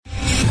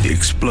The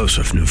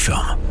explosive new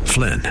film,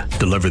 Flynn,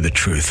 deliver the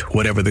truth,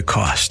 whatever the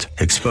cost,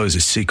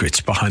 exposes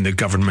secrets behind the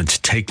government's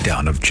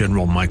takedown of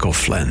General Michael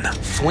Flynn.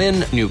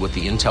 Flynn knew what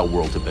the intel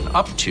world had been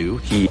up to.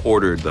 He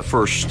ordered the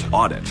first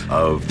audit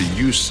of the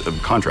use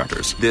of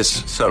contractors.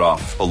 This set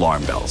off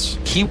alarm bells.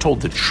 He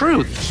told the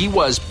truth. He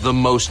was the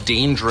most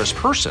dangerous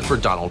person for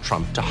Donald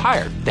Trump to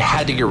hire. They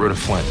had to get rid of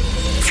Flynn.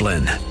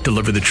 Flynn,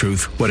 deliver the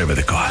truth, whatever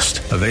the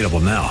cost. Available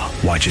now.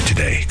 Watch it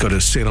today. Go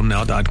to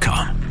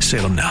salemnow.com.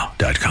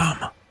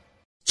 salemnow.com.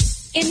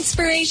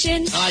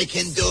 Inspiration. I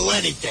can do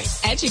anything.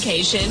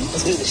 Education.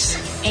 Let's do this.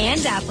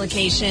 And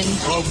application.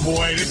 Oh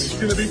boy, this is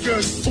going to be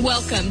good.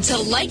 Welcome to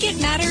Like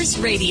It Matters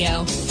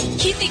Radio.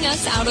 Keeping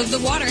us out of the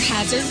water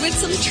hazard with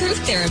some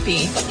truth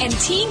therapy and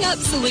teeing up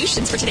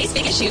solutions for today's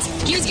big issues.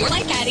 Here's your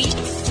life caddy,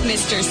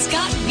 Mr.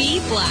 Scott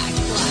V. Black.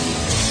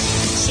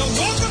 So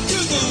welcome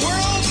to the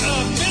world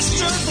of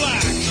Mr.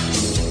 Black.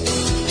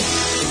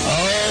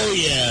 Oh,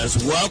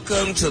 yes.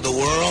 Welcome to the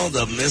world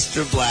of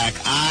Mr. Black.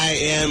 I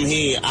am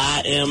he.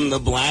 I am the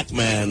black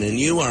man, and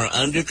you are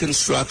under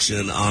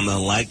construction on the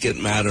Like It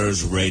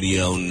Matters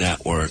radio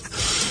network.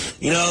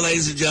 You know,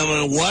 ladies and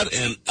gentlemen, what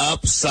an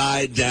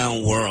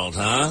upside-down world,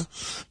 huh?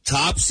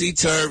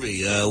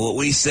 Topsy-turvy. What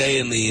we say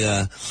in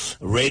the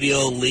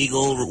radio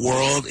legal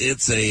world,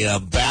 it's a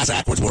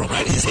bass-backwards world,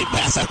 right? It's a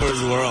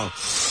bass-backwards world.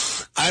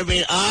 I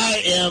mean,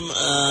 I am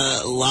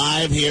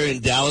live here in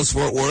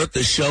Dallas-Fort Worth.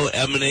 The show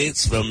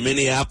emanates from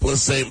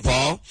Minneapolis, St.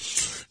 Paul.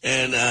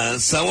 And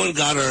someone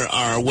got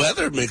our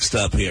weather mixed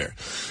up here.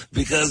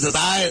 Because as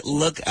I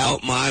look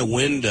out my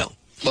window,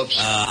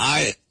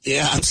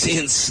 I'm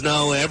seeing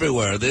snow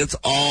everywhere. It's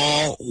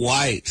all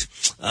white.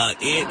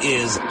 It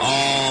is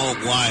all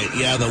white.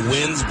 Yeah, the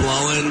wind's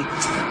blowing.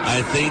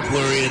 I think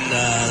we're in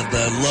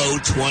the low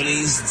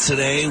 20s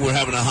today. We're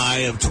having a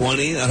high of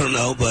 20. I don't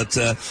know, but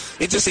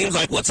it just seems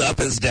like what's up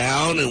is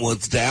down and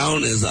what's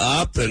down is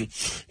up, and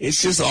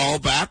it's just all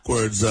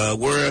backwards.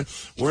 We're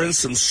in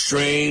some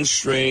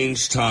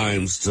strange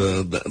times,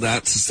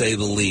 to say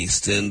the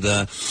least. And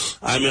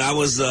I mean, I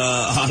was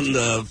on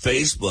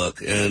Facebook,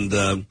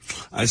 and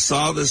I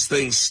saw this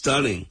thing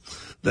stunning,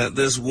 that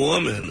this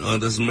woman, or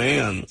this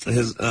man,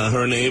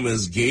 her name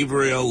is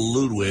Gabriel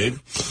Ludwig,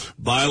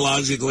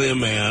 biologically a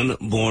man,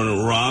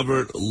 born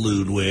Robert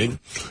Ludwig.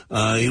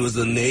 He was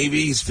in the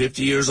Navy. He's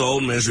 50 years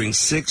old, measuring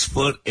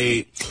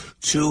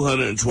 6'8",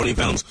 220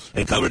 pounds,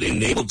 and covered in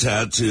naval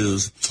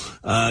tattoos.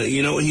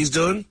 You know what he's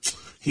doing?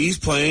 He's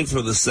playing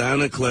for the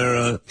Santa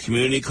Clara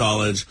Community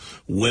College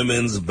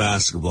women's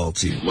basketball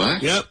team.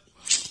 What? Yep.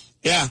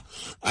 Yeah.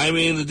 I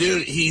mean, the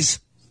dude, he's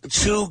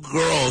two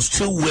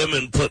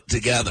women put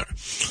together.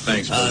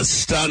 Thanks,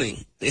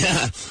 stunning.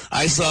 Yeah.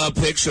 I saw a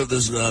picture of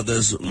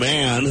this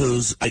man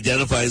who's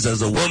identifies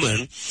as a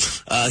woman.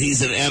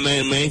 He's an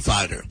MMA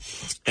fighter.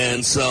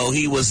 And so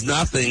he was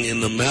nothing in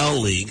the male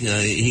league.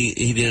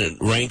 He didn't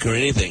rank or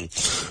anything.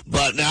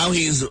 But now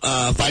he's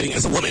fighting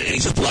as a woman, and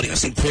he's just bloody. I've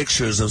seen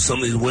pictures of some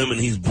of these women.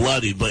 He's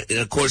bloody. But,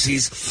 of course,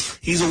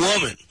 he's a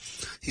woman.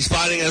 He's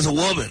fighting as a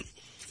woman.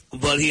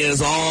 But he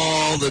has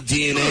all the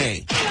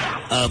DNA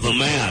of a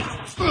man.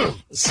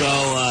 So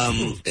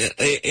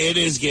it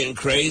is getting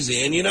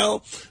crazy. And, you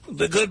know,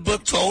 the good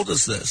book told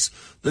us this.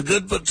 The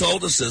good book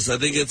told us this. I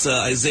think it's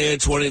Isaiah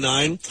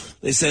 29.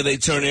 They say they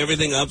turn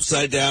everything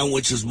upside down,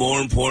 which is more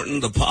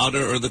important, the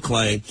potter or the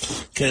clay.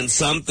 Can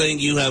something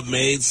you have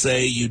made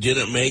say you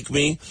didn't make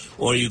me,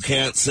 or you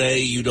can't say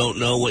you don't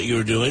know what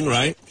you're doing,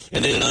 right?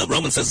 And then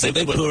Romans says the same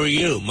thing, but who are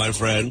you, my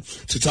friend,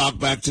 to talk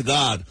back to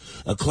God?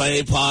 A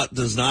clay pot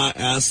does not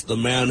ask the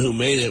man who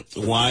made it,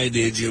 why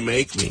did you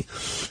make me?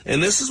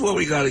 And this is what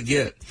we got to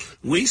get.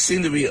 We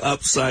seem to be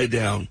upside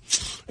down.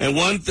 And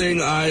one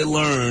thing I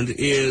learned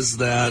is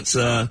that,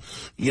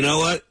 you know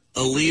what?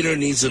 A leader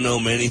needs to know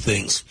many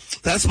things.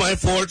 That's my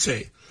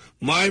forte.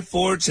 My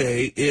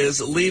forte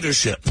is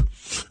leadership.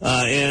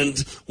 And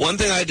one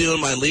thing I do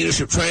in my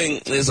leadership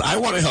training is I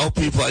want to help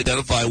people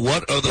identify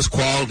what are those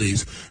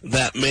qualities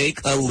that make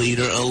a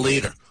leader a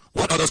leader.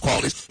 What are those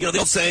qualities? You know, the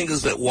old saying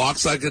is that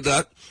walks like a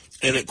duck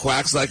and it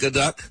quacks like a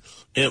duck.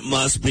 It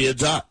must be a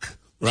duck,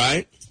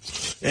 right?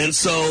 And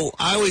so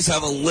I always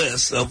have a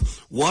list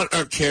of what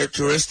are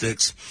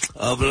characteristics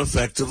of an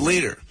effective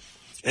leader.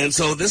 And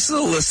so this is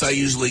a list I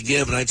usually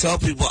give, and I tell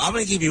people, I'm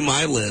going to give you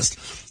my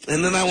list,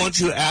 and then I want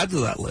you to add to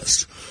that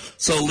list.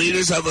 So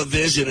leaders have a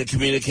vision and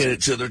communicate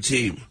it to their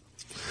team.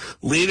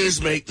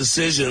 Leaders make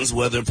decisions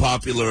whether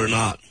popular or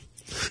not.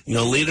 You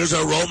know, leaders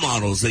are role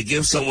models. They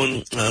give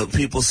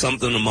people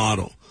something to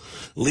model.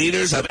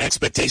 Leaders have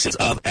expectations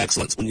of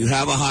excellence. When you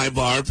have a high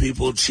bar,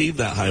 people achieve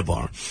that high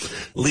bar.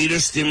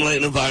 Leaders stimulate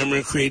an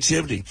environment of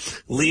creativity.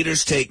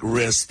 Leaders take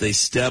risks. They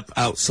step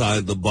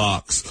outside the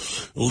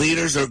box.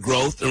 Leaders are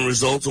growth and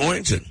results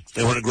oriented.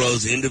 They want to grow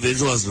as an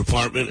individual, as a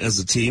department, as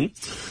a team.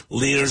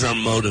 Leaders are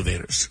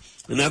motivators.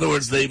 In other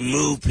words, they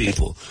move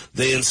people.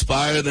 They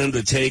inspire them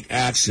to take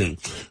action.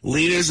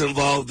 Leaders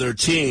involve their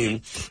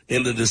team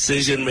in the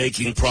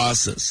decision-making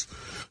process.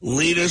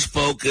 Leaders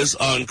focus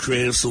on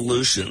creative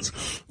solutions.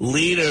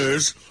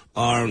 Leaders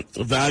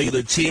value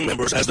their team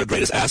members as their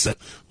greatest asset.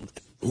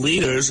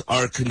 leaders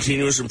are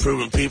continuous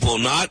improvement people,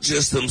 not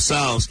just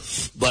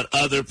themselves, but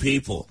other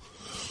people.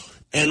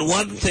 And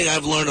one thing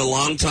I've learned a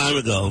long time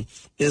ago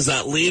is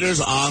that leaders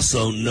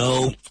also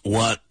know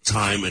what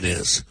time it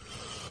is.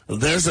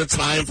 There's a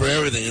time for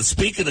everything. And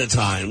speaking of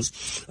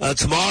times,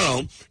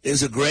 tomorrow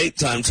is a great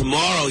time.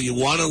 Tomorrow, you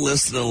want to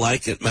listen to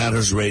Like It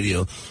Matters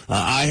Radio.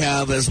 I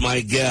have as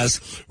my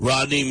guest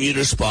Rodney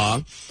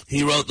Muterspaw.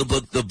 He wrote the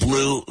book, The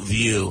Blue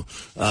View.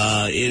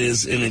 It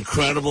is an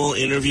incredible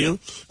interview.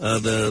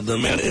 The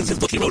man, his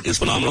book he wrote is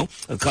phenomenal.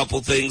 A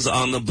couple things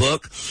on the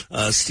book.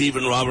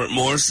 Stephen Robert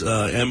Morse,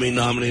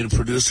 Emmy-nominated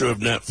producer of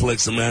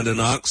Netflix, Amanda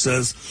Knox,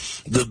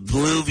 says, The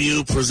Blue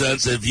View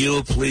presents a view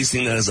of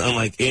policing that is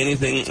unlike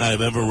anything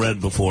I've ever read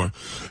before.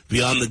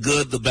 Beyond the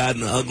good, the bad,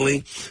 and the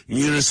ugly,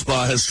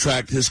 Muterspaw has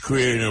tracked his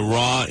career in a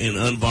raw and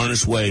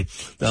unvarnished way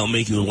that will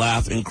make you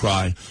laugh and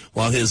cry.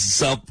 While his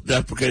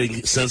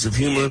self-deprecating sense of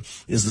humor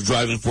is the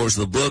driving force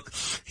of the book,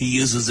 he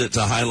uses it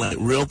to highlight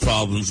real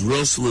problems,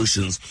 real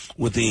solutions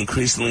with the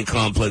increasingly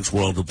complex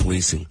world of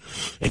policing.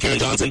 And Karen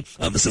Johnson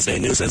of the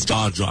Cincinnati News says,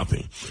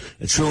 jaw-dropping.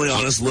 A truly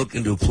honest look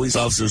into a police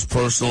officer's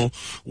personal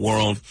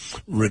world,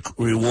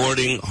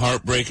 rewarding,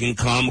 heartbreaking,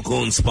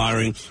 comical,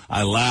 inspiring.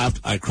 I laughed,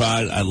 I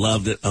cried, I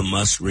loved it, a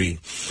must-read.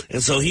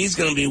 And so he's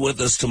going to be with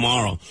us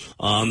tomorrow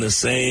on the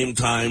same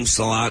time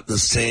slot, the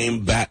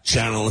same back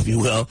channel, if you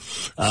will.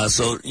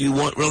 So you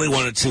really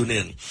want to tune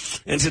in.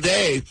 And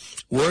today,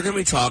 we're going to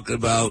be talking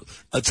about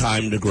a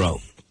time to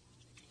grow.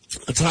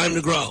 A time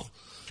to grow.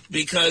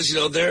 Because,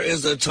 there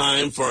is a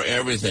time for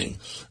everything.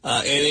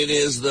 And it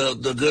is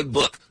the good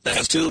book that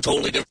has two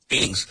totally different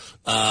meanings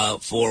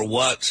for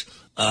what,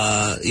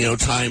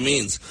 time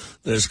means.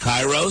 There's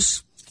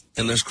Kairos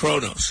and there's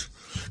Chronos.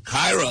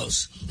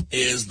 Kairos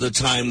is the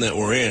time that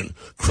we're in.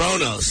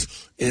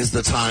 Chronos is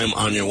the time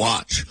on your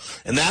watch.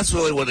 And that's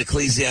really what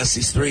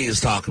Ecclesiastes 3 is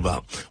talking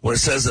about, where it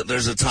says that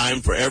there's a time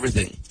for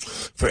everything.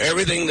 For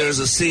everything there's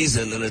a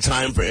season and a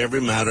time for every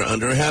matter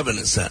under heaven,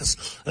 it says.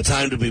 A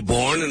time to be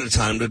born and a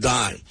time to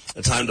die.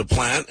 A time to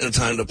plant and a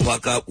time to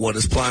pluck up what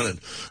is planted.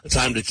 A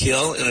time to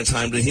kill and a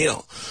time to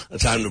heal. A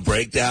time to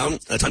break down,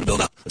 a time to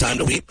build up. A time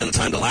to weep and a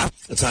time to laugh.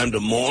 A time to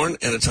mourn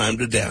and a time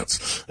to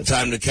dance. A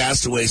time to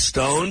cast away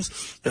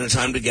stones and a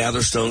time to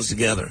gather stones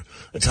together.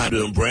 A time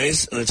to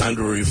embrace and a time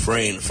to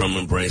refrain from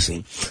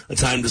embracing. A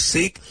time to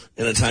seek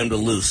and a time to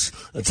loose.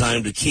 A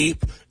time to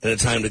keep and a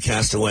time to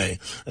cast away.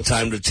 A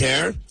time to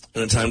tear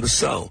and a time to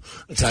sow.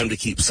 A time to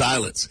keep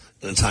silence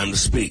and a time to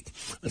speak.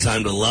 A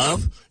time to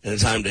love and a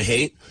time to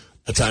hate.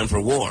 A time for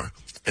war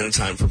and a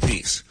time for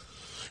peace.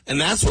 And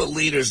that's what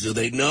leaders do.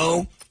 They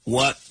know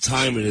what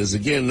time it is.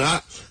 Again,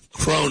 not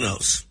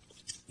Chronos,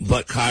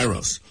 but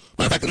Kairos.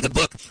 Matter of fact, in the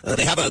book,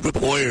 they have a group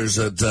of warriors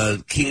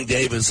that King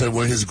David said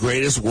were his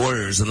greatest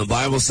warriors. And the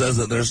Bible says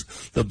that there's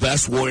the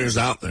best warriors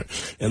out there.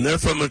 And they're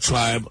from a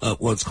tribe of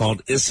what's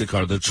called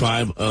Issachar, the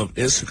tribe of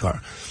Issachar.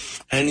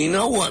 And you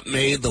know what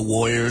made the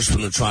warriors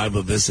from the tribe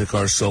of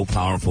Issachar so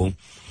powerful?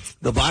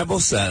 The Bible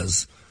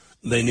says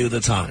they knew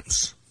the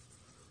times.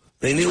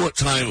 They knew what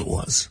time it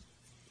was.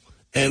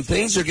 And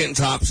things are getting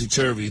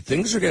topsy-turvy.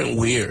 Things are getting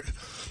weird.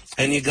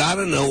 And you got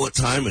to know what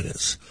time it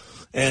is.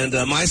 And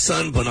my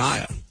son,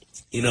 Benaiah,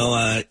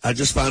 I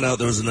just found out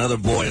there was another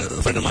boy, a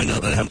friend of mine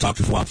that I haven't talked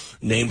to for a while,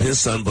 named his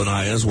son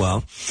Benaiah as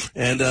well.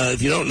 And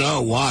if you don't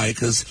know why,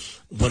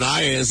 because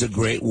Benaiah is a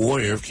great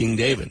warrior of King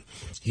David.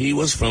 He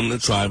was from the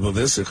tribe of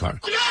Issachar.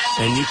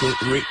 And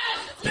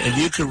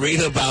you could read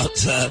about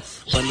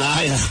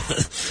Benaiah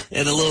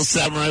and a little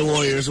samurai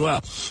warrior as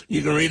well.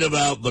 You can read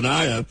about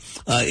Benaiah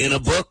in a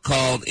book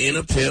called In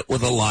a Pit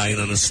with a Lion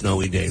on a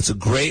Snowy Day. It's a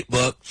great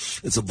book.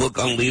 It's a book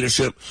on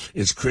leadership.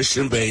 It's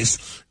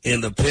Christian-based.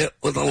 In the Pit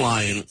with a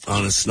Lion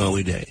on a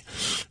Snowy Day.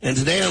 And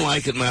today on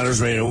Like It Matters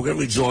Radio, we're going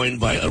to be joined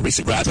by a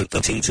recent graduate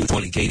of Team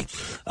 220, Katie.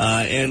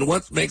 And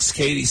what makes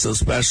Katie so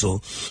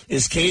special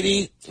is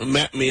Katie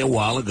met me a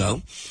while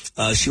ago.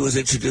 She was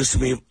introduced to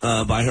me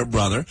by her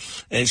brother,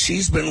 and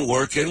she's been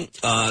working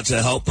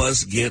to help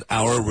us get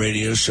our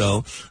radio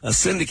show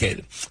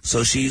syndicated.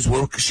 So she's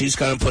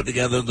kind of put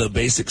together the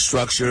basic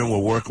structure, and we're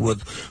working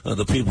with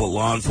the people at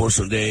Law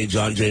Enforcement Day,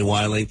 John J.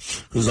 Wiley,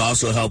 who's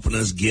also helping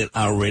us get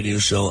our radio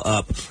show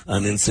up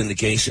and in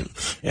syndication.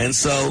 And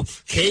so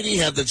Katie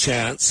had the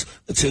chance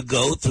to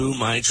go through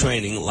my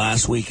training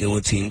last weekend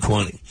with Team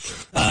 20.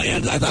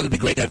 And I thought it'd be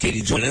great to have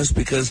Katie join us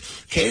because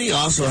Katie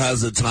also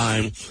has a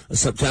time,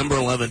 September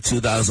 11,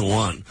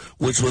 2001,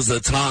 which was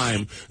a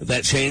time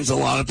that changed a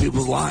lot of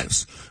people's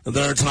lives.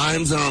 There are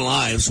times in our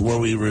lives where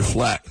we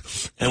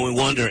reflect and we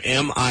wonder,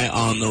 am I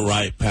on the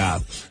right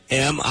path?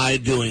 Am I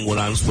doing what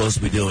I'm supposed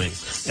to be doing?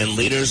 And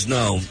leaders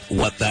know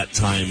what that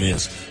time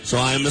is. So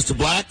I am Mr.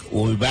 Black.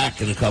 We'll be back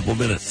in a couple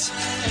minutes.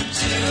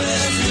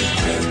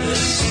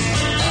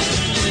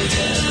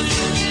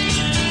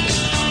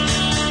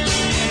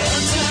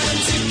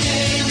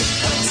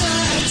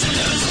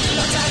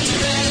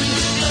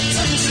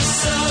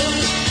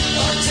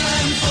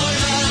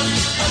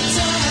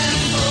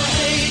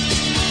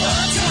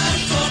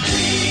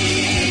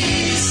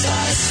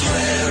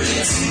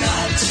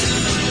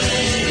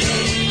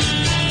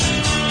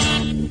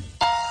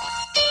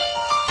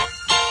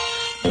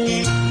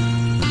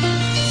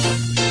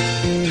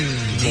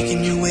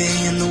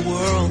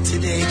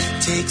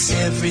 takes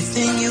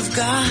everything you've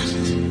got.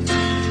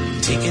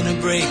 Taking a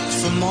break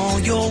from all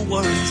your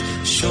worries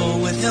sure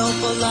would help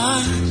a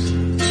lot.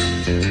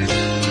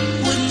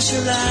 Wouldn't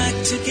you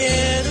like to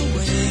get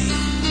away?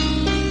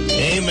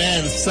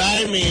 Amen.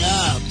 Sign me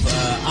up.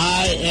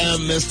 I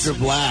am Mr.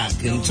 Black.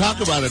 And talk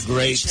about a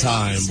great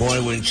time.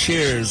 Boy, when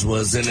Cheers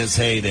was in its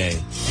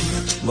heyday.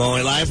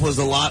 Boy, life was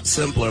a lot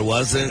simpler,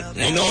 wasn't it?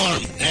 Hey,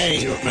 Norm.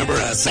 Hey, you remember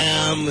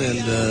Sam? And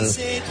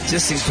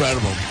just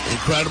incredible.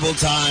 Incredible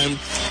time.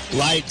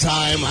 Light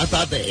time. I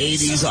thought the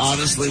 80s,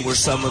 honestly, were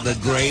some of the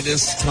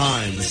greatest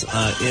times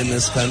in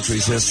this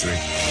country's history.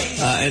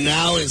 And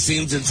now it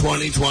seems in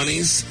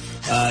 2020s,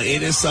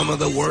 it is some of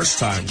the worst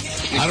time.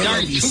 I don't know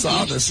if you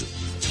saw this.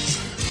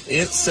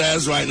 It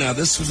says right now,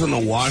 this was in the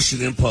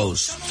Washington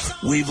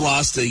Post, we've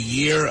lost a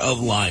year of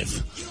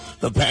life.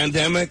 The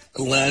pandemic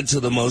led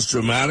to the most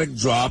dramatic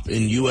drop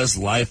in U.S.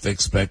 life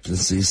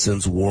expectancy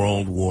since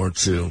World War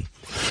II.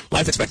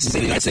 Life expectancy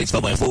in the United States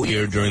fell by a full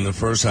year during the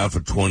first half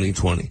of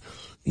 2020.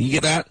 You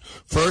get that?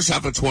 First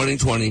half of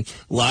 2020,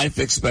 life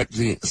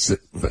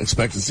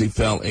expectancy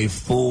fell a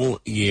full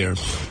year.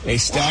 A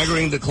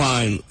staggering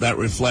decline that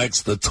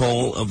reflects the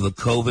toll of the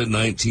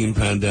COVID-19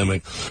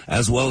 pandemic,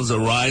 as well as a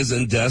rise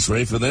in deaths,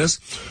 ready for this,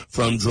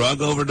 from drug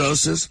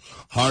overdoses,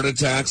 heart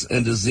attacks,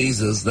 and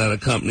diseases that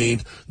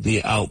accompanied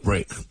the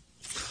outbreak.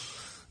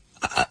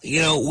 We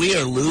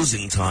are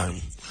losing time.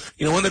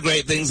 One of the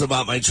great things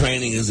about my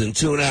training is in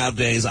 2.5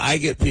 days, I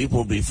get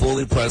people to be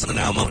fully present in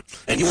the now moment.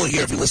 And you will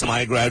hear, if you listen to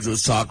my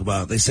graduates talk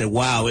about it, they say,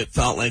 wow, it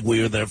felt like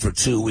we were there for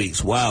 2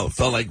 weeks. Wow, it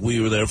felt like we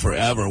were there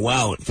forever.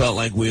 Wow, it felt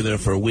like we were there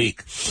for a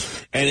week.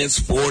 And it's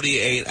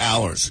 48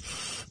 hours.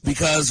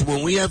 Because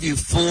when we have you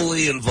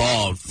fully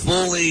involved,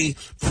 fully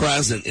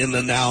present in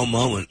the now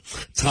moment,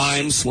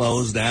 time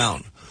slows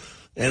down.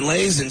 And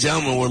ladies and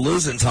gentlemen, we're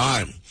losing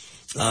time.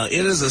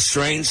 It is a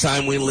strange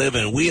time we live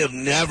in. We have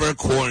never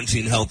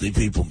quarantined healthy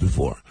people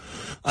before.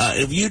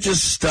 If you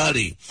just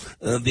study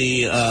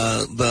the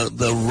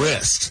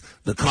risks,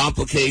 the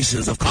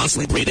complications of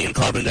constantly breathing in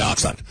carbon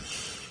dioxide.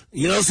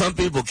 Some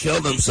people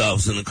kill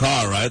themselves in the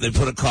car, right? They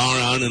put a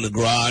car on in the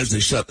garage, they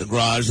shut the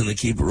garage, and they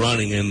keep it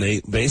running, and they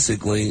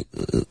basically,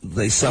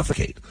 they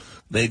suffocate.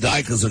 They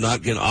die because they're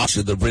not getting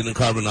oxygen. They're breathing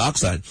carbon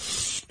dioxide.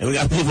 And we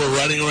got people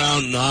running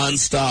around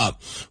nonstop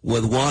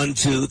with 1,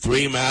 2,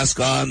 3 masks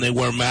on. They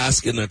wear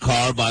masks in their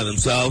car by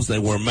themselves. They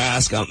wear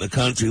masks out in the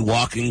country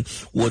walking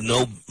with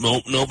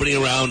nobody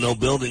around, no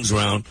buildings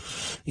around.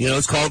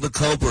 It's called the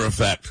Cooper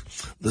effect.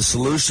 The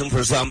solution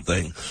for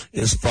something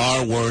is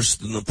far worse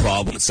than the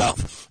problem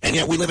itself. And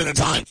yet we live in a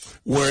time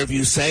where if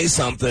you say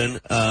something,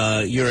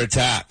 you're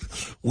attacked.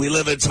 We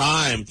live in a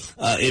time,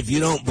 if you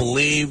don't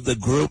believe the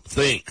group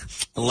think,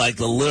 like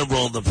the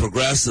liberal, the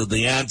progressive,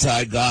 the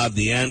anti-God,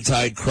 the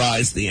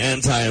anti-Christ, the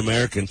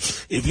anti-American,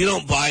 if you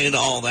don't buy into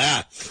all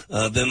that,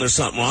 then there's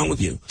something wrong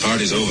with you.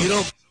 Party's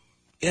over.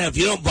 If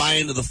you don't buy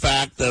into the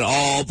fact that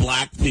all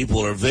black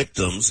people are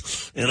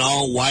victims and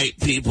all white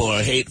people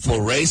are hateful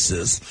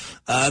racists,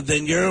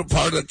 then you're a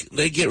part of,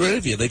 they get rid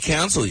of you. They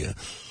cancel you.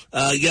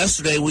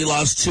 Yesterday, we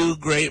lost 2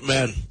 great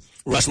men,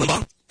 Rush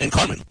Limbaugh and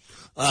Carmen.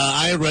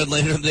 I read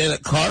later in the day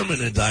that Carmen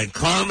had died.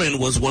 Carmen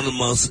was one of the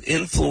most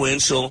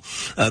influential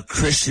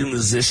Christian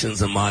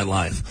musicians in my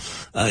life.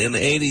 In the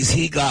 80s,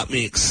 he got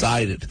me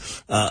excited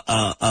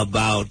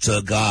about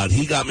God.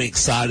 He got me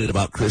excited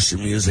about Christian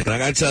music. And I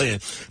got to tell you,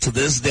 to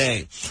this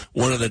day,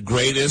 one of the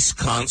greatest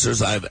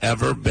concerts I've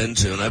ever been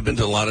to, and I've been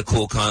to a lot of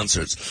cool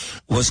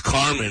concerts, was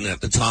Carmen at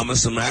the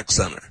Thomas and Mack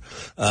Center.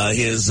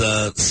 His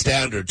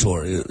Standard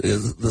tour,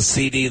 the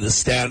CD, The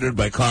Standard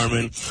by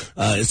Carmen,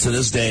 is to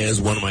this day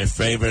is one of my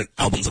favorite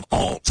albums of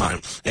all time.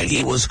 And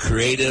he was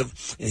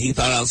creative, and he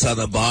thought outside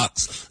the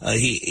box.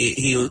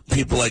 He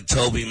people like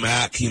Toby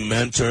Mac, he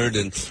mentored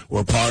and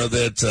were part of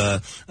it.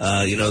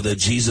 The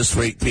Jesus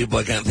Freak people,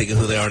 I can't think of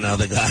who they are now,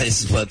 the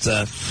guys. But,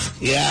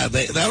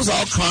 that was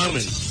all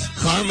Carmen.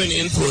 Carmen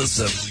influenced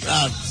them.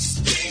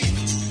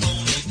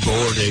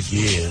 Born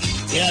again.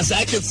 Yes,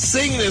 I could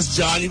sing this,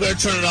 John. You better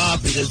turn it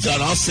off because, John,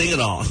 I'll sing it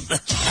all.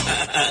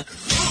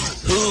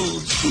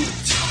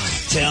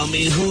 Tell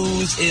me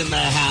who's in the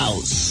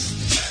house?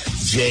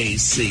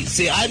 JC.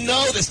 See, I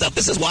know this stuff.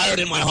 This is wired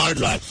in my hard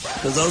drive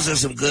because those are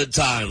some good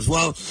times.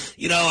 Well,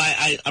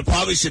 I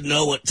probably should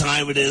know what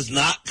time it is,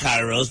 not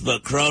Kairos,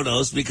 but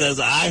Kronos,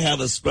 because I have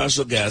a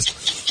special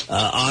guest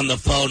on the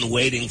phone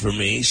waiting for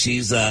me.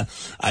 She's, I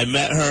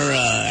met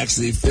her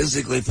actually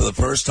physically for the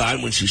first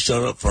time when she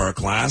showed up for our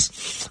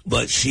class,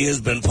 but she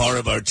has been part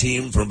of our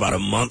team for about a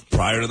month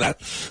prior to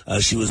that.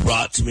 She was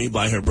brought to me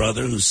by her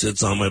brother who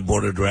sits on my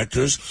board of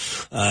directors.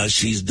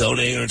 She's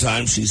donating her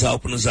time. She's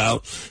helping us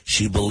out.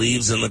 She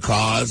believes in the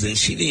cause, and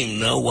she didn't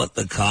even know what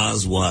the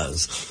cause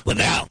was. But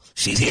now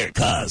she's here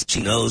because she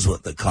knows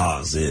what the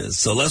cause is.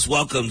 So let's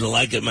welcome to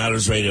Like It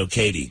Matters Radio,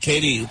 Katie.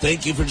 Katie,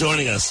 thank you for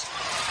joining us.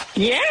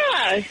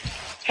 Yeah.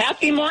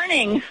 Happy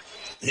morning.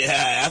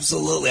 Yeah,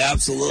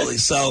 absolutely.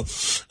 So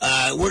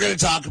we're going to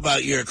talk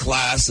about your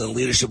class and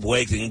Leadership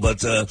Awakening,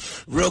 but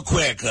real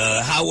quick,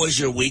 how was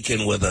your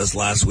weekend with us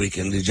last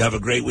weekend? Did you have a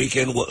great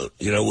weekend?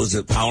 Was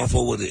it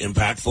powerful? Was it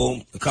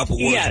impactful? A couple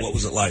words, yes. What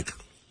was it like?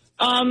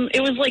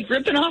 It was like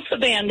ripping off the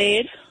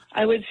Band-Aid,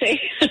 I would say,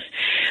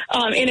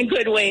 in a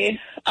good way.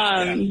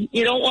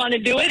 You don't want to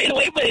do it in a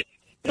way, but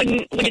when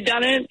you've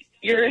done it,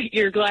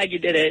 you're glad you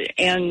did it,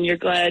 and you're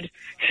glad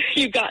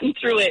you've gotten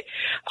through it.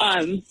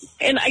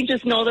 And I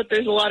just know that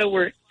there's a lot of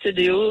work to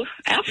do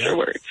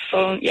afterwards.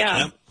 So,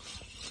 yeah.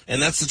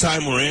 And that's the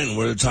time we're in.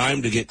 We're the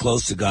time to get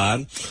close to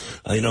God.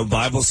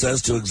 Bible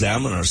says to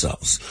examine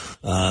ourselves,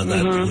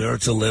 that we are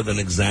to live and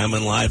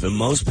examine life. And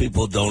most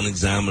people don't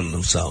examine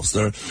themselves.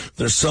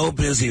 They're so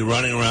busy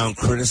running around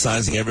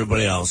criticizing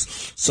everybody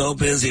else, so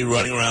busy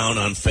running around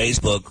on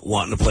Facebook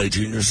wanting to play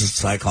junior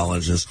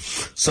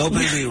psychologist, so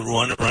busy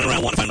running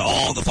around wanting to find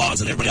all the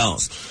flaws in everybody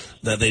else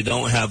that they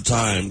don't have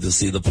time to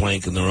see the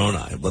plank in their own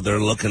eye. But they're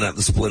looking at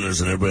the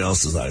splinters in everybody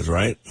else's eyes,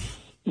 right?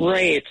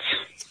 Right.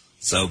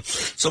 So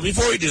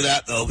before we do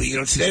that, though,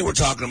 today we're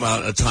talking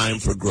about a time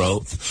for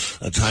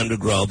growth, a time to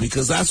grow,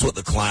 because that's what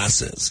the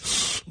class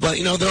is. But,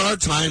 there are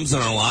times in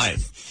our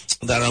life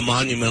that are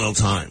monumental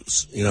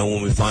times.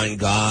 When we find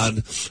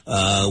God,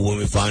 when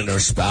we find our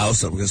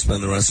spouse that we're going to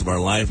spend the rest of our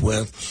life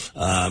with.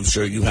 I'm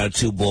sure you had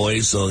 2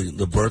 boys, so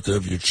the birth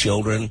of your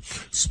children,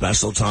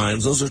 special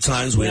times. Those are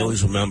times we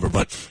always remember.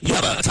 But you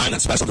have a time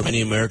that's special to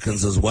many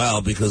Americans as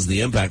well because of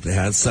the impact it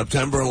had,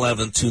 September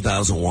 11th,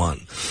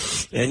 2001.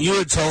 And you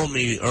had told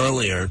me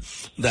earlier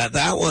that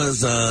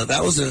was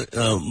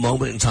a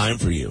moment in time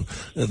for you,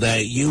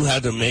 that you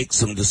had to make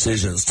some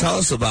decisions. Tell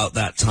us about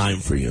that time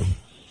for you.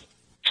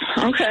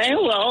 Okay,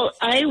 well,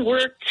 I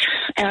worked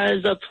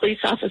as a police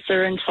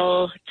officer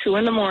until 2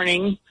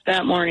 a.m.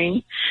 that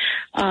morning.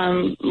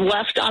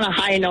 Left on a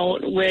high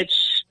note, which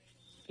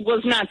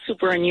was not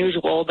super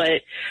unusual,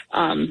 but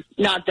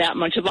not that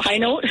much of a high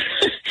note.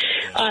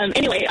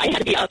 Anyway, I had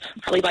to be up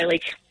probably by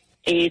like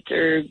 8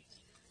 or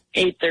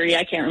 8:30,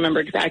 I can't remember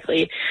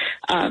exactly,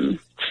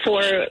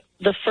 for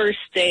the first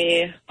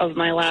day of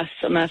my last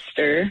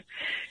semester.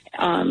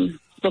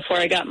 Before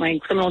I got my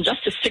criminal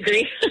justice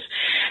degree.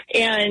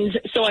 And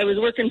so I was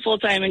working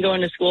full-time and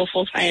going to school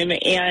full-time,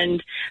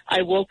 and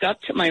I woke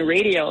up to my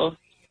radio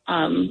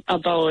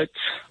about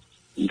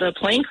the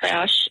plane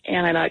crash,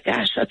 and I thought,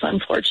 gosh, that's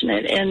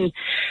unfortunate. And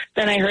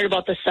then I heard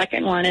about the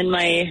second one, and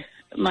my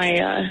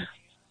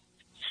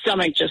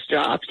stomach just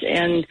dropped,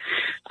 and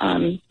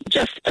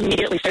just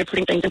immediately started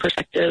putting things in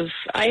perspective.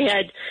 I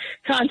had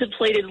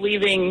contemplated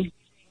leaving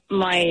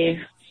my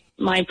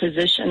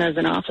position as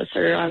an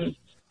officer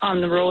on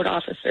the road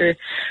officer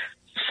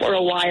for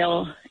a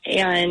while,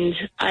 and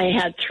I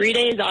had 3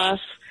 days off.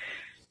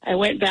 I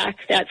went back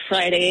that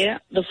Friday,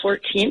 the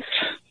 14th,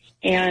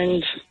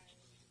 and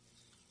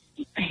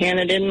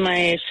handed in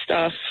my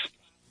stuff,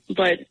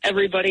 but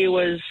everybody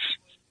was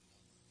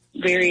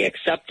very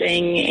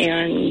accepting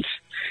and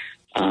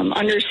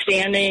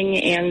understanding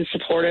and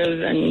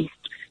supportive, and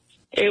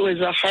it was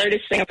the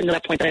hardest thing up until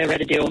that point that I ever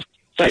had to do,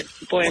 but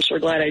boy, I'm sure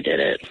glad I did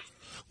it.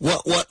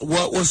 What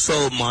was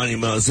so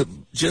monumental? Is it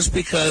just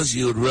because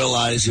you would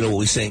realize, what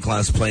we say in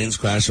class, planes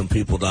crash and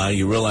people die,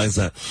 you realize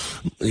that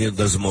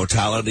there's a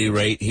mortality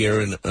rate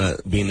here in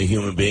being a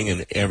human being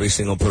and every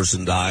single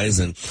person dies?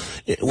 And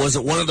was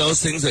it one of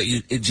those things that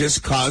it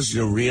just caused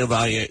you to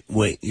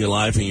reevaluate your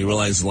life and you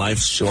realize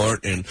life's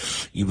short and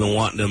you've been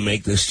wanting to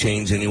make this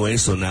change anyway,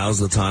 so now's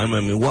the time? I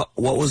mean, what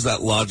was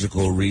that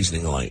logical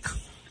reasoning like?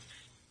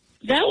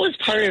 That was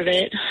part of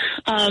it.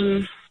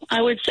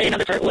 I would say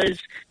another part was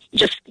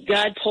just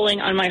God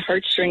pulling on my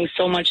heartstrings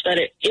so much that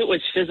it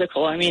was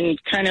physical. I mean,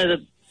 kind of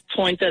the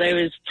point that I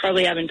was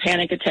probably having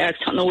panic attacks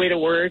on the way to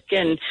work.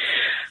 And,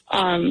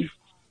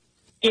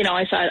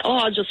 I thought,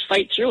 I'll just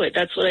fight through it.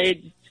 That's what I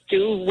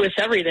do with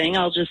everything.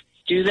 I'll just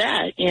do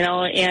that,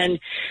 And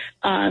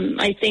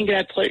I think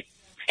that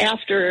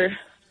after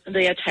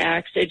the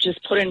attacks, it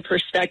just put in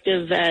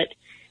perspective that,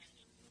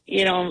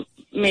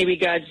 maybe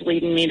God's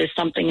leading me to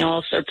something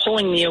else or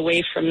pulling me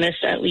away from this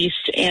at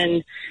least.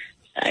 And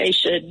I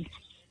should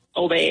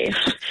obey.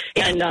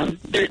 And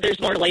there's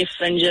more to life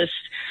than just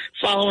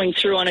following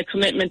through on a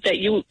commitment that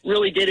you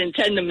really did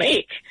intend to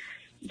make.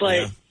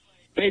 But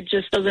it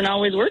just doesn't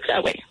always work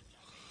that way.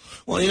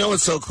 Well,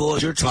 what's so cool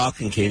is you're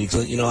talking, Katie.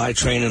 So, I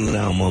train in the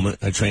now moment.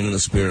 I train in the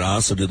spirit. I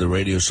also do the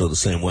radio show the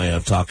same way. I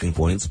have talking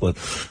points, but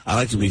I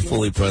like to be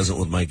fully present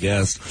with my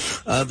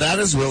guests. That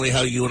is really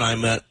how you and I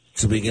met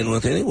to begin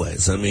with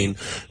anyways. I mean,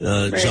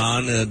 right.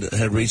 John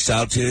had reached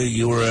out to you.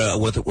 You were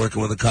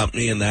working with a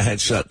company, and that had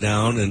shut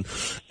down,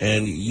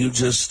 and you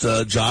just,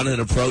 John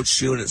had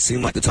approached you, and it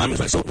seemed like the timing was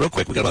right. So real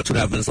quick, we got about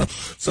 2.5 minutes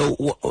left. So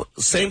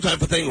same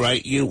type of thing,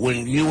 right?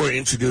 When you were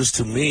introduced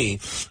to me,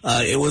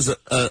 it was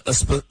a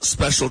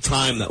special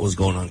time that was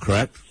going on,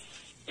 correct?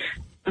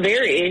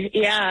 Very,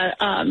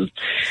 yeah.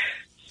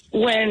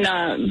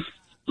 When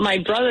my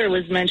brother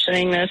was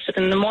mentioning this,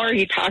 and the more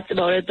he talked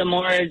about it, the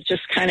more it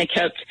just kind of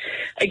kept,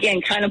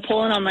 again, kind of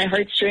pulling on my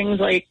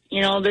heartstrings, like,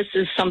 this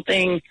is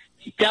something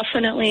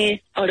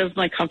definitely out of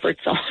my comfort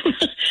zone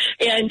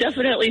and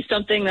definitely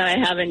something that I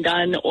haven't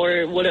done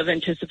or would have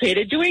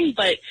anticipated doing.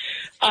 But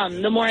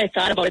the more I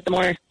thought about it, the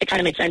more it kind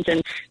of made sense.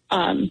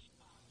 And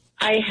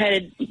I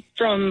had,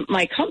 from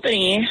my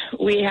company,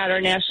 we had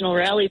our national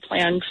rally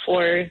planned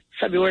for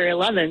February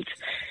 11th.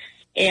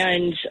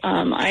 And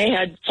I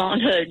had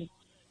found a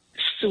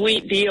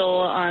sweet deal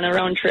on a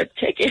round-trip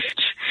ticket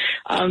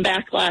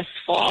back last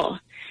fall.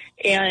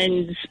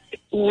 And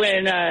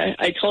when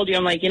I told you,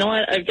 I'm like, you know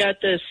what, I've got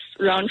this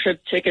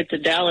round-trip ticket to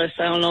Dallas.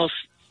 I don't know if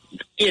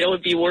it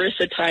would be worth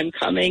the time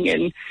coming.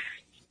 And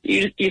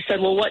you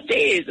said, well, what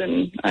days?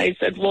 And I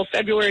said, well,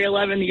 February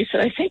 11th. You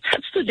said, I think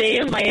that's the day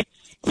of my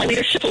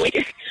leadership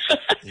awakening.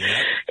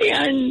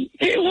 And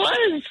it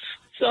was.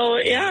 So,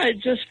 yeah,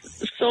 it's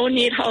just so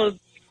neat how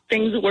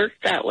things work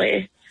that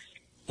way.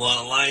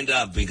 Well, it lined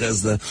up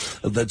because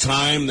the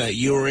time that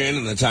you were in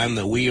and the time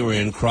that we were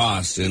in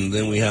crossed, and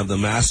then we have the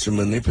master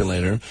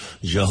manipulator,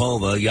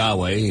 Jehovah,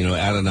 Yahweh,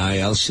 Adonai,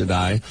 El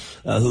Shaddai,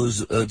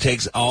 who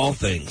takes all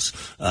things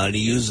and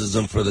he uses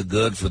them for the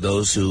good for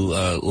those who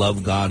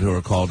love God, who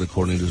are called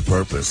according to his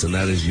purpose, and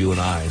that is you and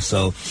I.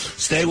 So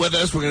stay with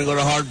us. We're going to go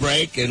to hard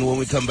break, and when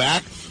we come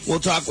back, we'll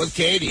talk with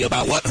Katie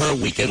about what her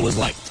weekend was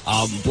like.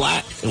 I'm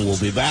Black, and we'll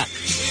be back.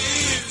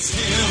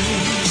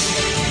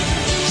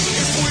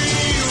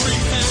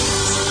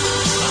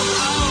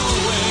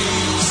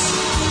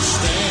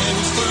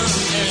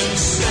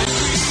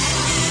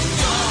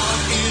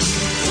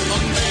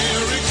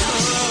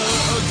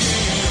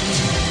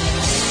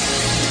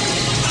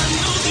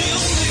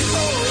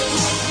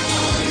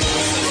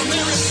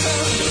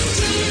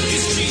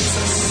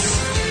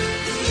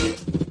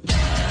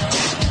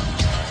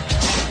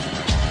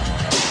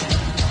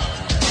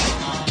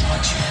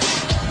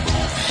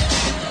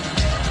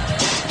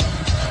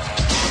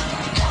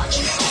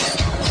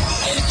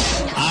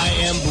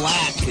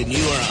 And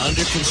you are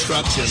under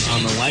construction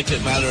on the Like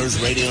It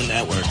Matters radio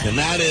network. And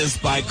that is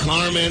by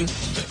Carmen,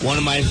 one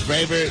of my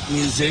favorite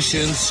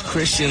musicians,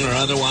 Christian or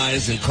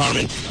otherwise. And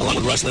Carmen, along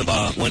with Rush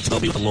Limbaugh, went to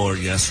go be with the Lord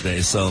yesterday.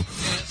 So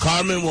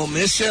Carmen will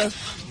miss you.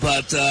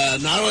 But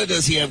not only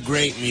does he have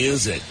great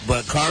music,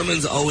 but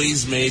Carmen's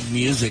always made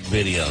music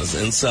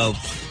videos. And so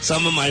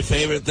some of my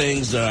favorite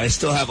things are I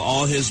still have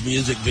all his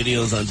music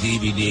videos on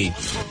DVD.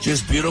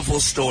 Just beautiful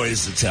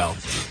stories to tell.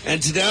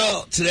 And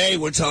today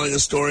we're telling a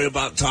story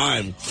about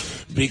time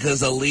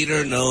because a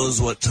leader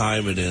knows what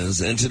time it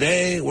is. And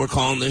today we're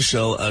calling this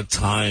show A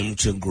Time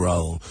to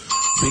Grow.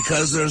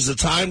 Because there's a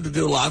time to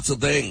do lots of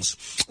things.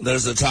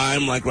 There's a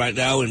time like right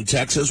now in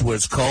Texas where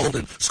it's cold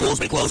and school's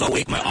been closed all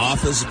week. My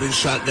office has been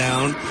shut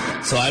down.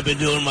 So I've been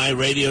doing my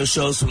radio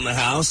shows from the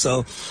house.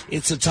 So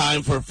it's a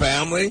time for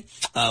family.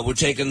 We're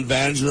taking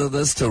advantage of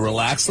this to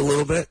relax a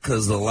little bit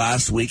because the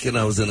last weekend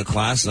I was in a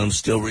class and I'm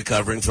still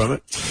recovering from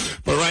it.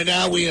 But right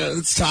now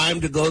it's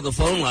time to go to the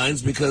phone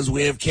lines because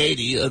we have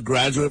Katie, a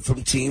graduate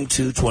from Team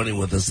 220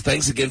 with us.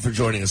 Thanks again for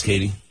joining us,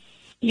 Katie.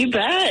 You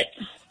bet.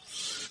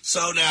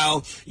 So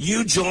now,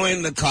 you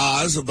joined the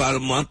cause about a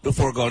month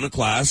before going to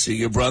class. So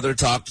your brother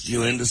talked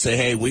you in to say,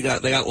 hey, they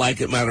got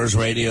Like It Matters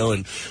Radio,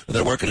 and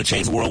they're working to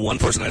change the world one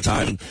person at a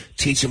time, and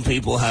teaching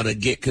people how to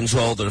get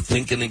control of their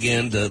thinking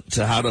again,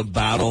 to how to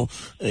battle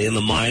in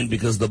the mind,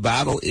 because the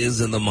battle is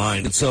in the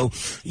mind. And so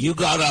you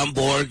got on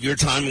board. Your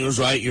timing was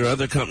right. Your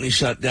other company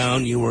shut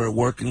down. You were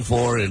working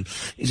for, and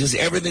it's just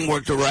everything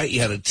worked out right. You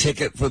had a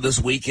ticket for this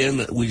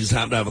weekend. We just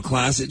happened to have a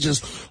class. It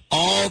just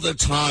all the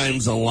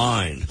times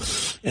aligned.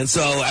 And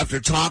so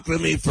after talking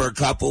to me for a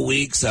couple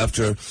weeks,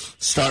 after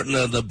starting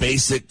the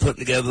basic,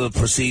 putting together the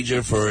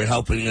procedure for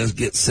helping us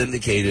get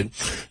syndicated,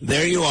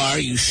 there you are.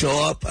 You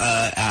show up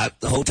at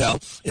the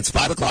hotel. It's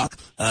 5 o'clock.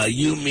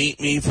 You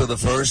meet me for the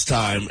first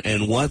time,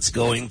 and what's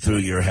going through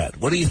your head?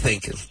 What are you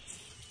thinking?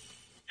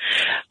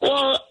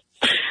 Well,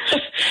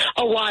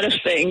 a lot of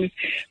things.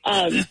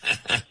 I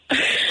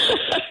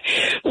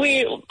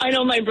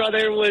know my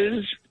brother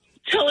was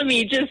telling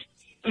me just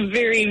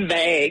very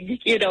vague,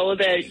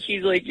 that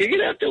he's like, you're going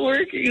to have to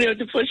work, you're going to have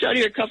to push out of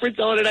your comfort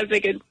zone. And I'm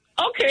thinking,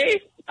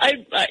 okay,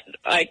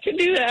 I can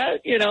do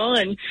that,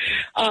 and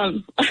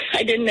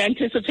I didn't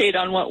anticipate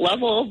on what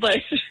level,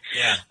 but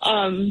yeah.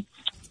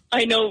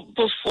 I know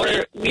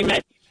before we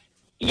met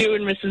you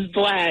and Mrs.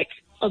 Black,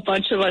 a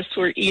bunch of us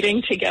were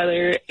eating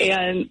together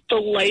and the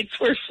lights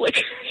were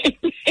flickering.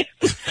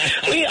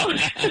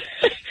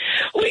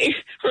 we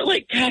were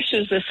like, gosh,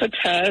 is this a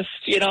test?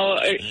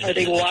 Are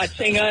they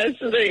watching us?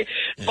 Are they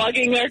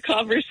bugging our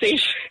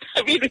conversation?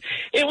 I mean,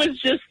 it was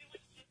just,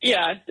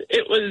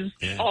 it was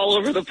all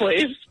over the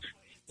place.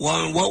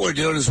 Well, and what we're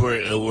doing is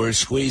we're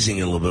squeezing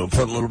you a little bit. We're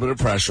putting a little bit of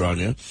pressure on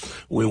you.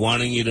 We're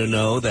wanting you to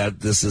know that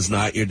this is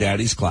not your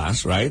daddy's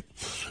class, right?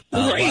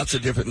 Right. Lots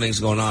of different things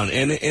going on.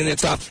 And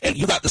it's tough. And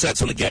you got the sense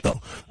from the get-go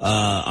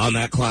on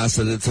that class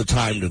that it's a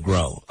time to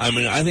grow. I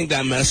mean, I think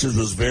that message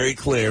was very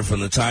clear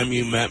from the time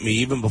you met me,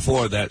 even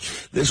before that,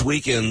 this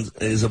weekend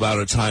is about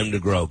a time to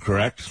grow,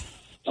 correct?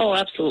 Oh,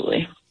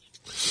 absolutely.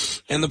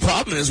 And the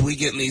problem is we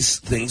get in these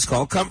things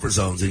called comfort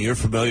zones, and you're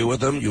familiar with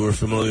them. You were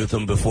familiar with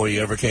them before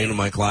you ever came to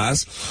my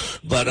class.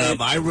 But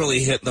I really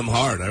hit them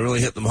hard. I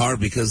really hit them hard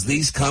because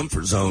these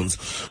comfort zones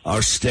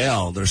are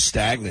stale. They're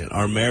stagnant.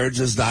 Our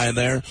marriages die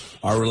there.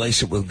 Our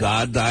relationship with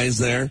God dies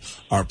there.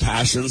 Our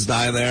passions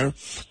die there.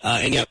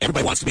 And yet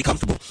everybody wants to be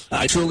comfortable.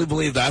 I truly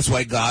believe that's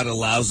why God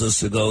allows us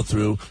to go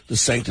through the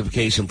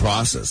sanctification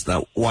process.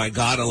 That why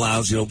God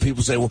allows,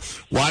 people say, well,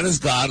 why does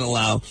God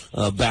allow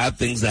bad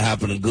things to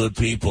happen to good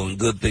people and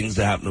good things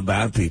to happen to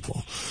bad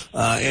people?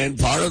 And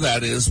part of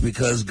that is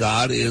because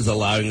God is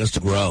allowing us to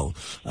grow.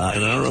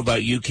 And I don't know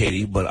about you,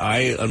 Katie, but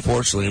I,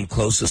 unfortunately, am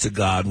closest to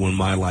God when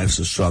my life's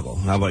a struggle.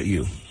 How about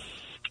you?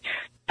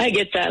 I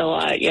get that a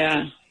lot,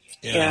 yeah.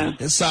 Yeah.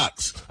 It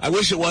sucks. I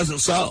wish it wasn't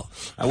so.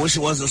 I wish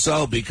it wasn't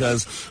so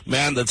because,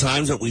 man, the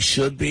times that we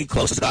should be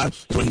close to God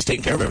is when he's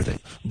taking care of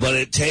everything. But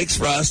it takes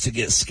for us to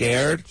get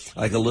scared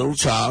like a little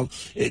child.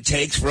 It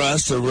takes for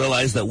us to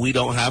realize that we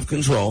don't have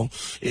control.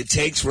 It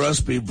takes for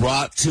us to be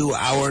brought to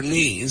our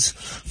knees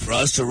for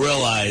us to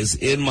realize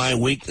in my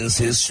weakness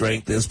his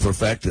strength is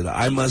perfected.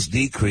 I must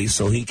decrease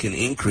so he can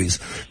increase.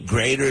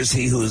 Greater is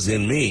he who is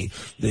in me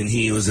than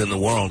he who is in the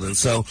world. And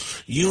so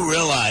you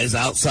realize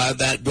outside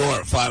that door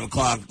at 5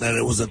 o'clock that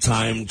it was a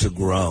time to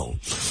grow.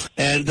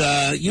 And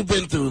you've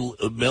been through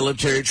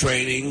military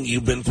training.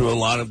 You've been through a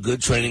lot of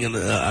good training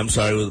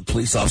with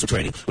police officer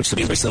training, which to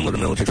me is very similar to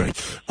military training.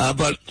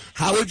 But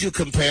how would you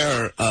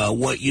compare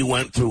what you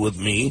went through with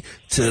me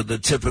to the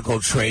typical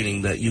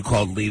training that you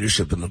called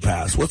leadership in the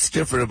past? What's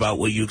different about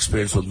what you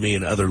experienced with me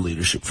and other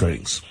leadership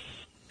trainings?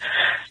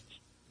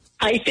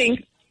 I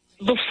think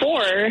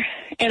before,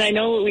 and I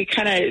know we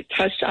kind of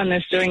touched on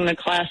this during the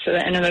class, at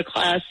the end of the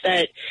class,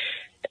 that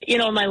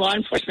my law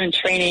enforcement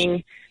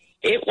training,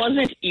 it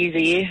wasn't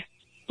easy,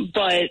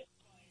 but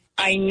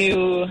I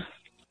knew,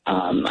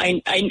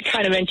 I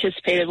kind of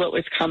anticipated what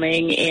was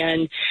coming,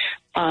 and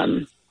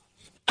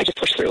I just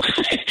pushed through.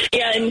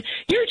 And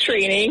your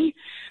training,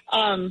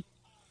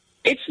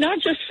 it's not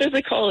just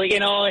physical,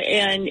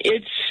 and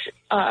it's,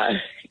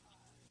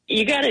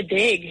 you got to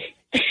dig.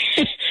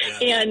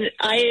 And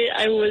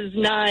I was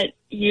not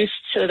used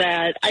to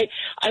that.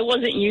 I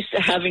wasn't used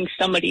to having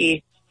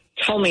somebody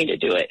tell me to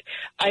do it.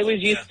 I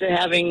was used to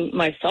having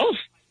myself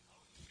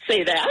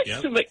say that,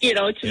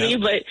 to me,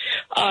 but,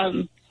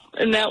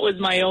 and that was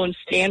my own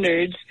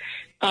standards.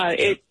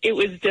 It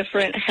was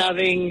different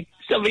having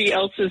somebody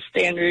else's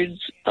standards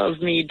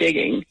of me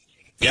digging.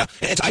 Yeah,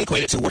 and I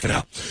equate it to working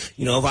out.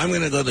 If I'm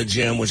going to go to the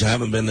gym, which I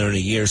haven't been there in a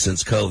year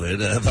since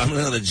COVID, if I'm going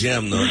to go to the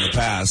gym, though, in the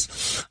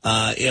past,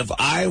 if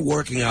I'm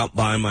working out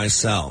by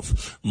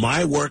myself,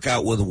 my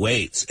workout with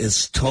weights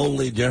is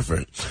totally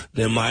different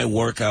than my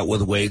workout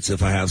with weights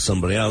if I have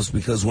somebody else.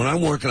 Because when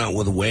I'm working out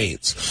with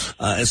weights,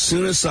 as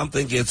soon as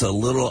something gets a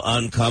little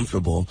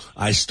uncomfortable,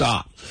 I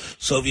stop.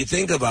 So if you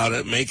think about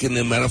it, making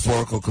the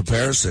metaphorical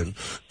comparison,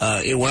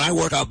 when I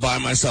work out by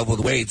myself with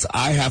weights,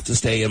 I have to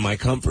stay in my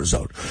comfort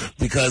zone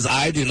because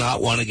I do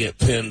not want to get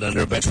pinned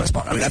under a bench press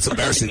bar. I mean, that's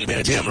embarrassing to be in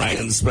a gym, right?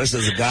 And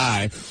especially as a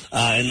guy,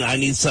 and I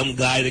need some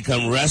guy to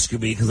come rescue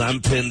me because I'm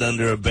pinned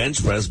under a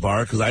bench press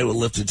bar because I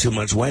lifted too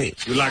much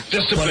weight. You lack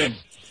discipline.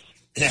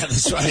 Yeah,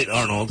 that's right,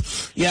 Arnold.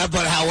 Yeah,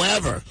 but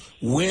however,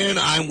 when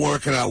I'm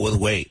working out with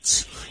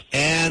weights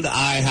and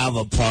I have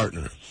a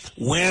partner,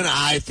 when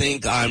I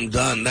think I'm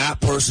done,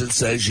 that person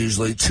says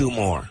usually 2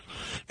 more.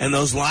 And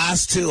those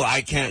last 2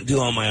 I can't do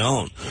on my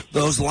own.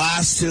 Those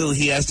last 2,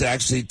 he has to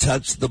actually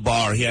touch the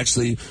bar. He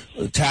actually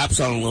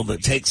taps on it a little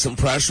bit, takes some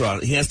pressure on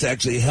it. He has to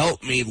actually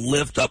help me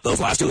lift up those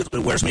last 2. It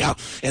wears me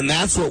out. And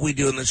that's what we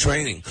do in the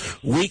training.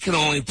 We can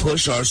only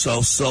push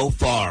ourselves so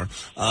far,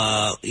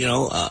 on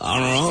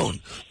our own.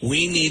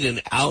 We need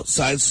an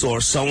outside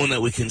source, someone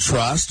that we can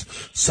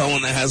trust,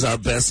 someone that has our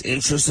best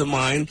interests in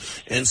mind,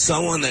 and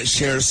someone that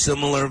shares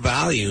similar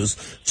values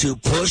to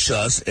push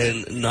us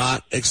and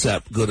not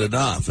accept good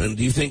enough. And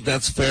do you think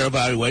that's a fair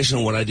evaluation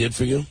of what I did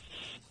for you?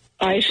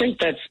 I think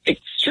that's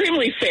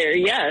extremely fair,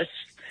 yes.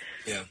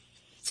 Yeah.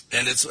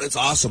 And it's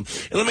awesome.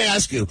 And let me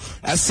ask you,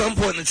 at some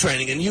point in the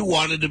training, and you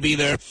wanted to be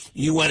there,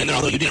 you went in there,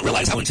 although you didn't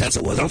realize how intense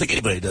it was. I don't think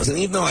anybody does. And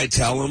even though I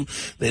tell them,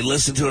 they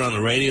listen to it on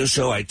the radio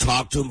show, I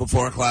talk to them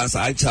before class,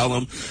 I tell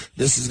them,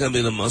 this is going to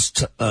be the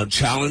most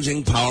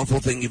challenging, powerful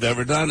thing you've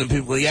ever done. And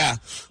people go, yeah,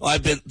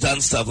 I've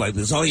done stuff like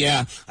this. Oh,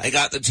 yeah, I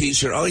got the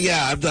T-shirt. Oh,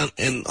 yeah, I've done,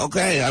 and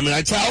okay,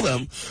 I tell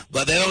them,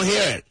 but they don't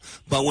hear it.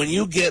 But when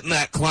you get in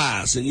that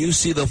class and you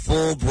see the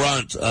full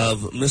brunt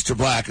of Mr.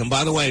 Black, and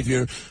by the way, if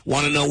you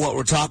want to know what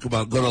we're talking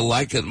about, go to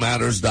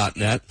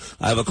likeitmatters.net.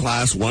 I have a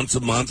class once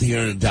a month here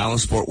in the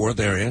Dallas-Fort Worth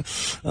area.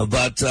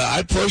 But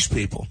I push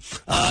people.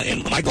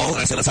 And my goal, and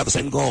I said, let's have the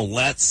same goal.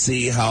 Let's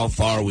see how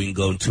far we can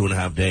go in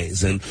 2.5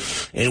 days.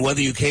 And whether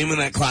you came in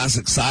that class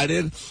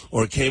excited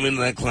or came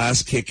into that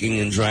class kicking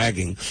and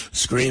dragging,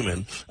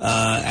 screaming,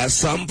 at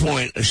some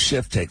point a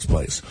shift takes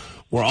place,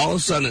 where all of a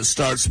sudden it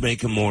starts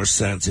making more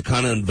sense. It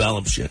kind of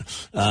envelops you,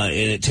 and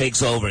it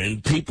takes over,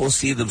 and people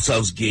see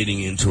themselves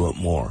getting into it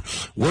more.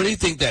 Where do you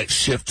think that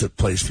shift took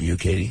place for you,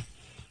 Katie?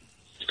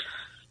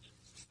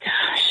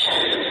 Gosh.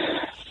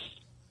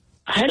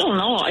 I don't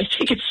know. I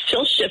think it's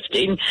still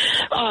shifting.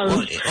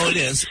 It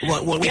is.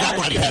 Well, we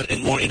have to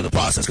head more into the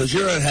process because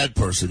you're a head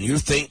person. You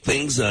think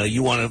things,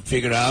 you want to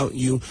figure it out.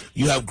 You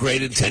have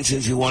great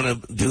intentions. You want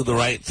to do the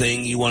right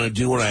thing. You want to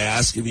do what I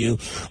ask of you.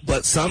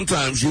 But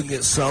sometimes you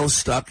get so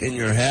stuck in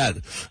your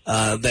head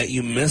that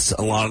you miss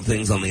a lot of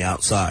things on the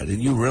outside.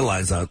 And you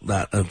realize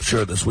that I'm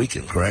sure, this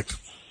weekend, correct?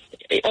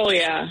 Oh,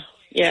 yeah.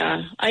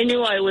 Yeah. I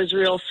knew I was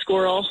real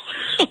squirrel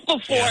before.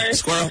 Yeah,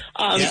 squirrel.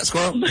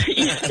 Squirrel.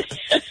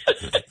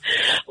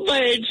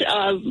 But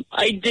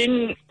I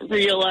didn't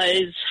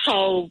realize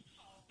how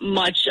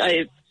much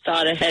I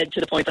thought ahead to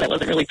the point that I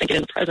wasn't really thinking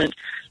in the present.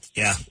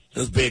 Yeah, it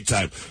was big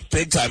time.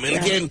 Big time. And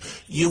again,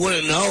 you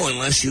wouldn't know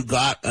unless you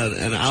got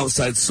an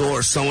outside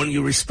source, someone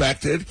you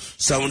respected,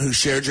 someone who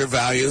shared your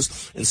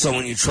values, and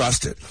someone you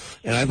trusted.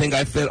 And I think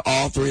I fit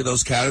all three of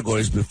those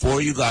categories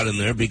before you got in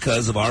there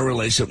because of our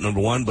relationship, number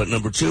one, but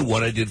number two,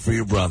 what I did for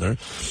your brother.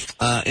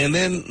 And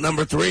then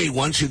number three,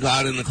 once you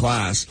got in the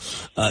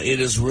class, it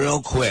is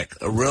real quick,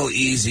 a real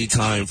easy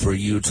time for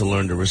you to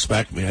learn to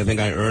respect me. I think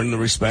I earned the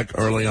respect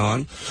early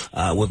on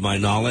with my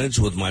knowledge,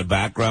 with my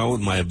background,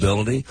 with my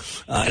ability.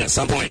 And at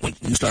some point, when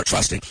you start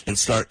trusting and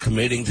start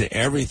committing to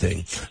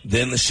everything,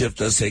 then the shift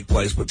does take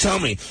place. But tell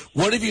me,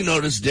 what have you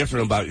noticed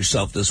different about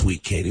yourself this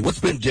week, Katie?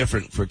 What's been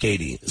different for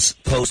Katie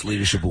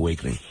post-Leadership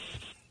Awakening?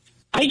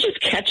 I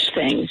just catch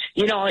things.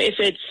 You know, if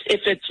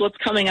it's what's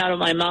coming out of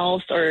my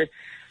mouth or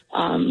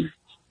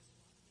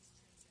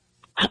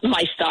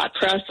my thought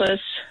process.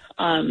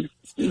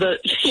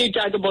 You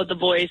talk about the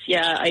voice.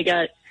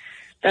 Yeah,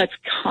 that's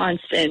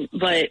constant.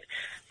 But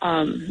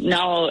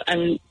now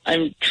I'm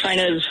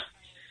kind of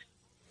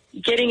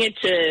getting it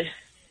to,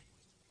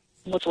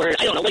 what's the word?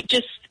 I don't know, like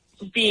just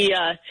be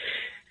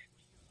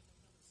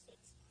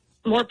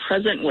more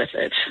present with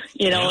it,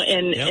 you know,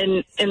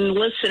 and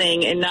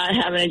listening and not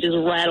having to just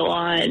rattle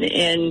on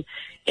and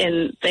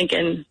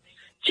thinking,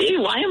 gee,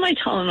 why am I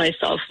telling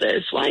myself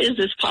this? Why is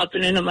this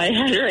popping into my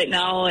head right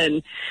now?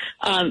 And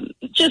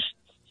just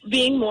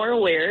being more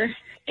aware.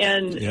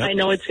 And I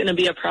know it's going to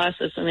be a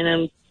process. I mean,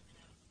 I'm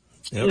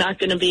not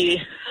going to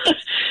be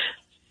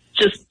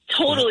just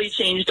totally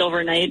changed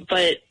overnight,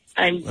 but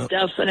I'm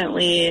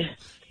definitely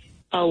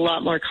a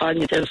lot more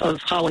cognitive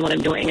of how and what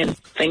I'm doing and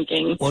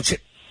thinking. Well,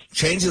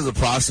 change is a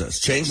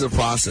process. Change is a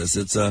process.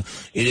 It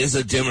is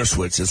a dimmer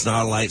switch. It's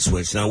not a light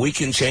switch. Now, we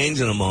can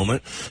change in a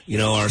moment. You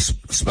know, our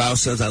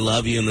spouse says, I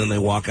love you, and then they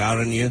walk out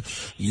on you.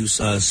 You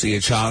see a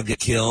child get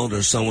killed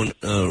or someone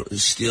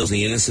steals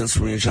the innocence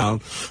from your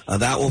child.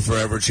 That will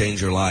forever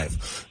change your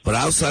life. But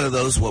outside of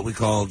those, what we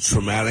call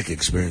traumatic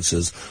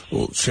experiences,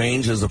 well,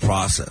 change is a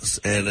process.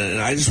 And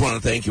I just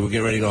want to thank you. We're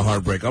getting ready to go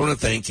hard break. I want to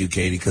thank you,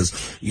 Katie, because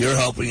you're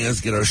helping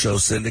us get our show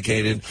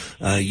syndicated.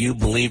 You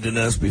believed in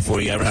us before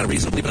you ever had a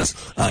reason to believe in us.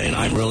 And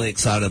I'm really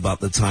excited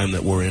about the time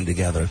that we're in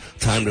together.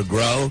 Time to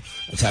grow,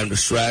 a time to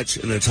stretch,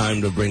 and a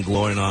time to bring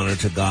glory and honor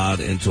to God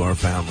and to our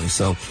family.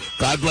 So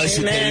God bless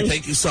you, Katie.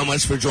 Thank you so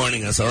much for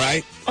joining us, all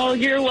right? Oh,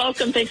 you're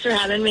welcome. Thanks for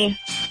having me.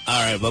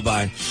 All right,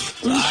 bye-bye.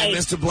 I'm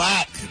Mr.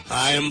 Black.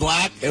 I am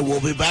Black, and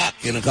we'll be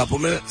back in a couple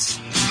minutes.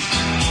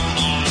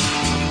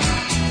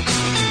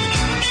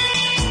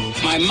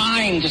 My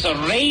mind is a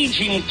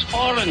raging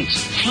torrent,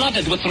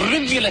 flooded with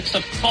rivulets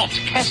of thought,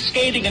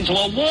 cascading into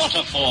a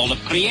waterfall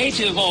of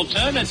creative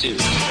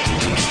alternatives.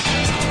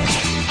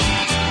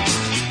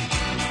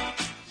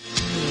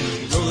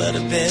 Roll out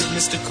of bed,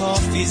 Mr.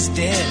 Coffee's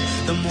dead.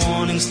 The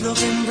morning's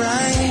looking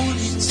bright.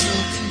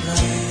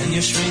 And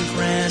your shrink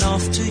ran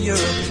off to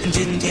Europe and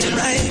didn't get it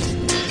right.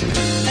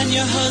 And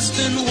your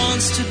husband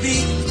wants to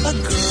be a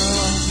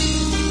girl.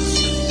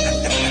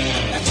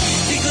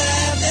 Be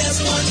glad there's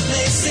one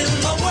place in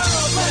the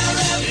world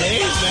where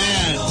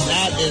Amen.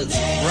 That is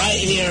right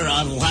here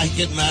on Like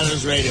It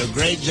Matters Radio.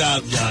 Great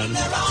job, John.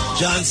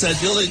 John said,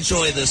 you'll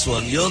enjoy this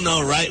one. You'll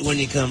know right when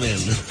you come in.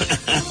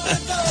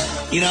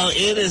 You know,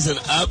 it is an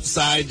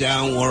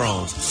upside-down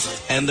world.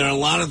 And there are a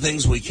lot of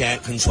things we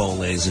can't control,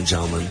 ladies and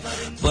gentlemen.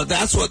 But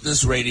that's what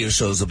this radio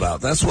show's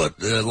about. That's what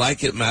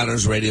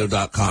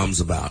LikeItMattersRadio.com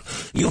is about.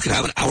 You can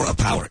have an hour of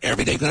power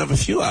every day. You can have a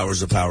few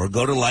hours of power.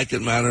 Go to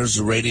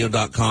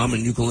LikeItMattersRadio.com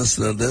and you can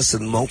listen to this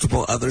and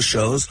multiple other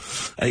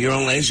shows at your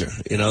own leisure.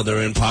 You know,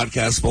 they're in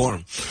podcast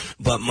form.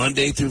 But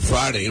Monday through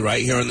Friday,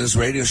 right here on this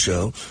radio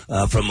show,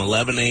 from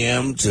 11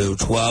 a.m. to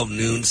 12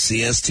 noon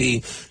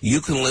CST,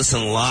 you can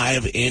listen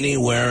live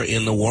anywhere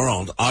in the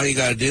world. All you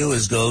got to do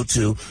is go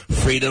to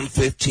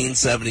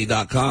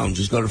freedom1570.com.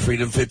 Just go to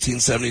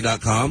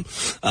freedom1570.com.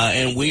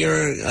 And we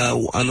are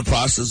on the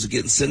process of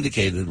getting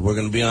syndicated. We're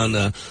going to be on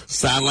the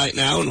satellite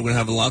now, and we're going to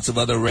have lots of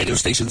other radio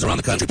stations around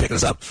the country picking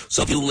us up.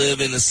 So if you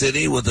live in a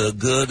city with a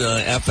good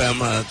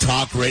FM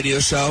talk radio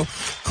show,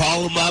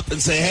 call them up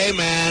and say, hey,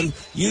 man,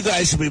 you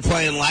guys should be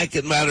playing Like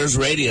It Matters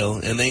Radio.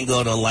 And then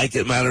go to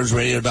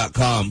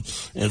likeitmattersradio.com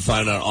and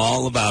find out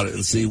all about it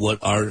and see what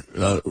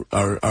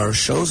our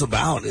show's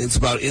about. It's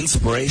about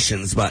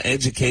inspiration. It's about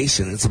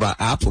education. It's about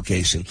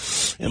application.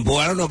 And, boy,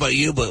 I don't know about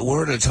you, but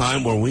we're at a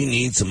time where we need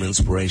need some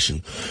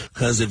inspiration.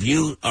 Because if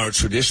you are a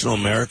traditional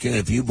American,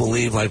 if you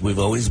believe like we've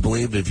always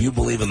believed, if you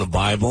believe in the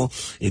Bible,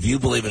 if you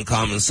believe in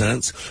common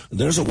sense,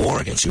 there's a war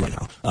against you right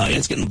now.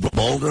 It's getting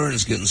bolder and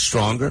it's getting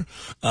stronger.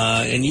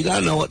 And you got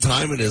to know what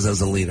time it is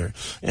as a leader.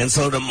 And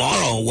so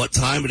tomorrow, what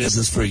time it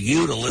is for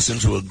you to listen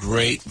to a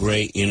great,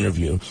 great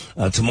interview.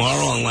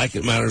 Tomorrow on Like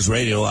It Matters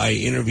Radio, I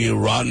interview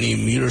Rodney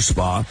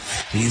Muterspa.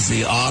 He's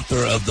the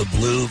author of The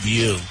Blue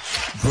View.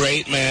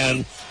 Great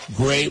man.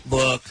 Great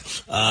book,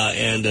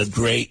 and a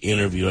great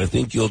interview. I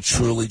think you'll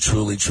truly,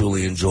 truly,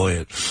 truly enjoy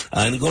it.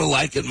 And go to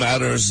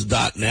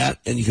likeitmatters.net,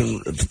 and you can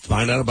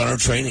find out about our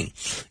training.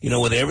 You know,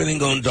 with everything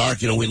going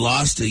dark, you know, we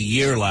lost a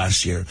year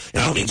last year.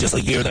 And I don't mean just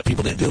a year that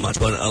people didn't do much,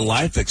 but a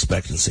life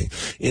expectancy.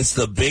 It's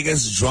the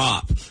biggest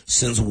drop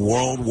since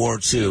World War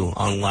II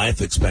on life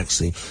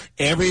expectancy.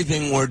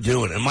 Everything we're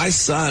doing. And my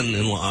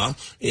son-in-law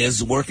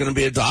is working to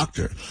be a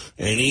doctor.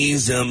 And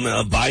he's a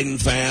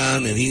Biden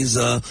fan, and he's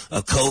a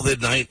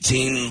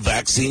COVID-19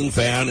 vaccine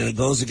fan, and it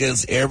goes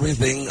against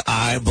everything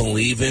I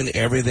believe in,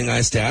 everything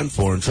I stand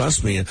for. And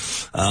trust me,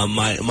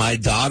 my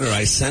daughter,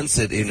 I sense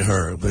it in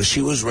her, but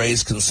she was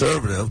raised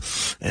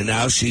conservative, and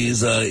now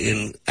she's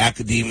in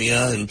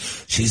academia, and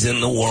she's in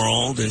the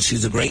world, and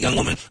she's a great young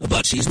woman,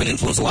 but she's been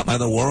influenced a lot by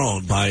the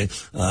world, by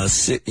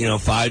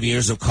 5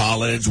 years of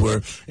college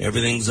where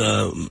everything's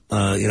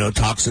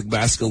toxic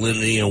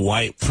masculinity and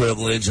white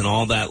privilege and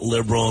all that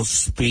liberal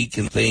speak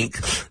and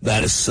think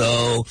that is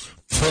so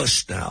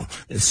pushed now.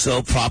 It's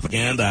so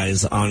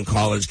propagandized on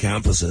college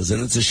campuses,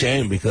 and it's a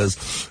shame because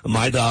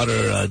my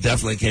daughter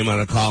definitely came out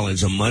of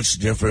college a much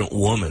different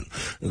woman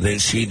than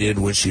she did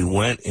when she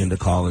went into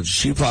college.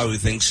 She probably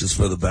thinks she's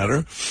for the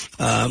better.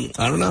 I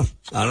don't know.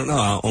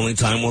 Only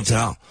time will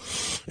tell.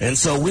 And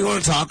so we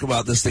want to talk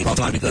about this thing all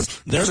the time because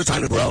there's a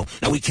time to grow.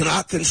 Now, we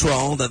cannot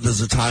control that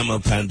there's a time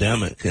of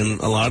pandemic, and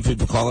a lot of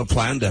people call it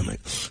plandemic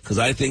because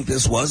I think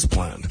this was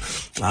planned.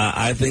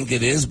 I think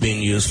it is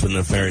being used for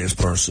nefarious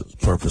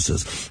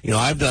purposes. You know,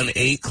 I've done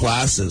 8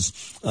 classes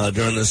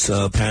during this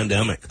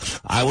pandemic.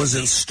 I was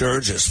in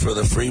Sturgis for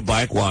the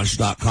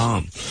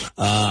freebikewash.com.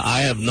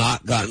 I have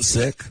not gotten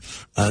sick.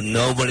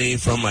 Nobody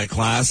from my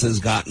class has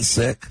gotten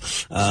sick.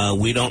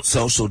 We don't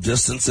social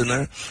distance in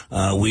there.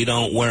 We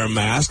don't wear a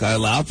mask. I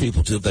allow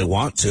people to if they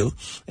want to.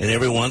 And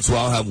every once in a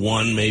while I'll have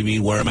one maybe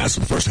wear a mask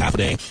for the first half a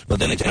day. But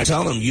then I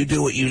tell them, you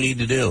do what you need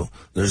to do.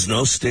 There's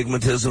no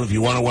stigmatism. If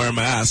you want to wear a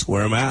mask,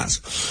 wear a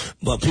mask.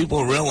 But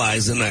people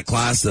realize in that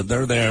class that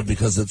they're there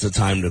because it's a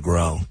time to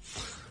grow.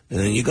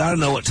 And you got to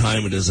know what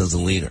time it is as a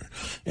leader.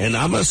 And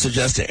I'm going to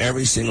suggest to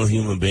every single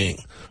human being,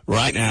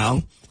 right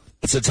now,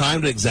 it's a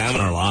time to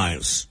examine our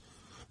lives.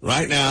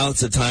 Right now,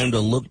 it's a time to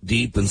look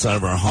deep inside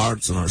of our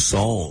hearts and our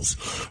souls.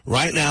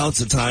 Right now,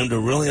 it's a time to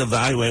really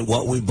evaluate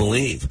what we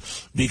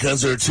believe,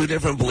 because there are 2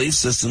 different belief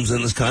systems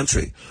in this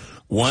country.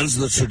 One's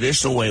the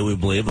traditional way we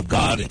believe of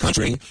God and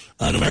country,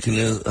 American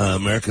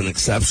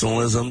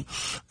exceptionalism,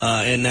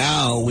 and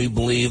now we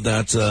believe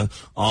that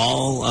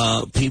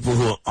all people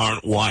who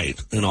aren't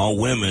white and all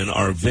women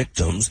are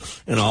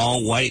victims, and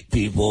all white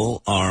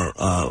people are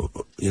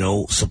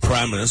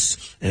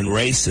supremacists and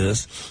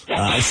racist.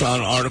 I saw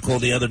an article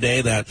the other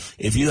day that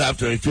if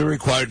you're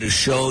required to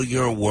show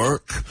your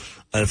work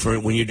for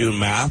when you do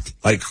math,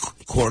 like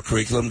core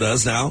curriculum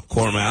does now,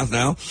 core math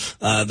now,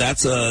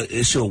 that's a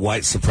issue of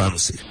white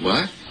supremacy.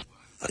 What?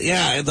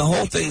 Yeah, the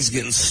whole thing's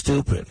getting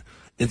stupid.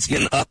 It's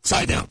getting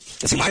upside down.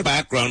 See, my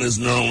background is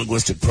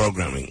neuro-linguistic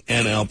programming,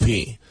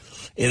 NLP.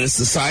 And it's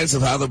the science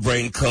of how the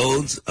brain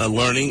codes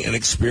learning and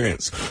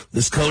experience.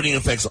 This coding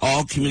affects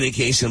all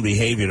communication and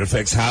behavior. It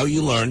affects how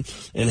you learn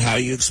and how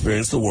you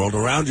experience the world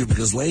around you.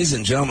 Because, ladies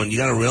and gentlemen, you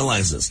got to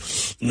realize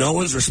this. No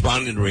one's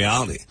responding to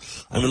reality.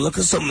 I mean, look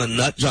at some of the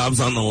nut jobs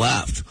on the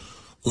left.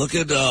 Look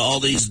at all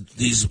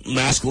these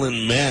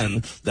masculine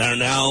men that are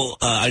now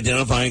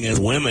identifying as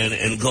women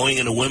and going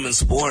into women's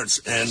sports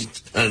and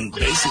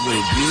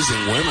basically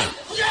abusing women.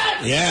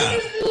 Yeah.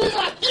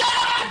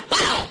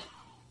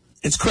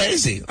 It's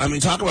crazy. I mean,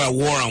 talk about a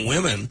war on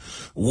women.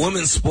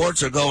 Women's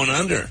sports are going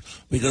under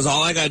because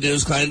all I got to do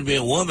is claim to be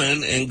a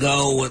woman and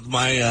go with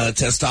my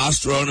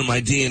testosterone and my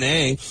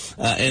DNA,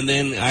 and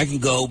then I can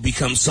go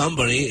become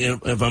somebody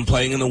if I'm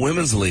playing in the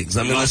women's leagues.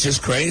 I mean, that's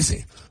just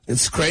crazy.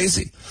 It's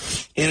crazy.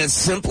 In its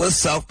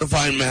simplest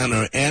self-defined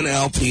manner,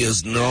 NLP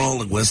is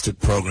neuro-linguistic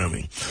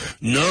programming.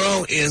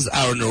 Neuro is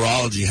our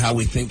neurology, how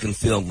we think and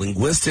feel.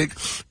 Linguistic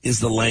is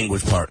the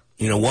language part.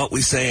 You know, what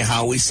we say,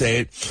 how we say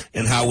it,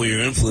 and how we are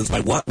influenced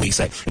by what we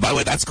say. And by the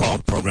way, that's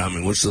called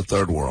programming, which is the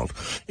third world.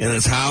 And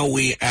it's how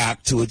we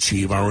act to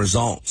achieve our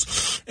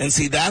results. And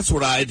see, that's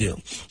what I do.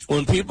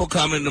 When people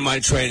come into my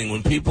training,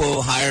 when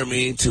people hire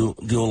me to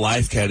do a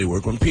life caddy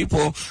work, when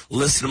people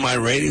listen to my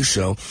radio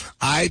show,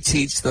 I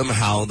teach them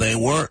how they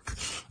work.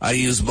 I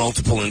use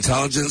multiple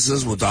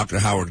intelligences with Dr.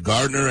 Howard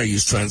Gardner. I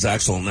use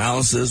transactional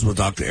analysis with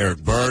Dr. Eric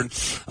Bird,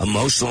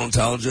 emotional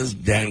intelligence,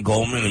 Dan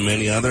Goleman, and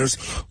many others,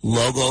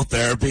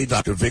 logotherapy,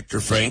 Dr. Viktor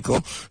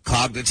Frankl,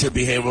 cognitive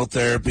behavioral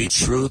therapy,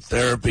 truth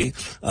therapy.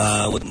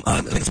 I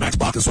think it's Max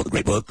Baucus wrote the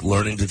great book,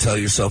 Learning to Tell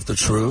Yourself the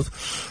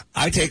Truth.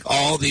 I take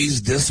all these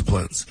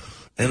disciplines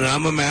And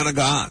I'm a man of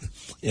God.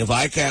 If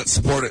I can't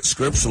support it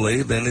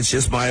scripturally, then it's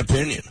just my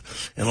opinion.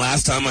 And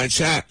last time I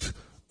checked,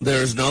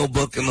 there's no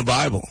book in the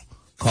Bible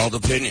called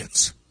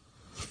opinions.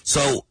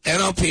 So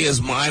NLP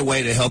is my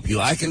way to help you.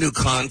 I can do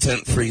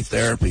content-free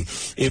therapy.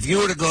 If you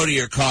were to go to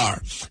your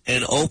car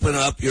and open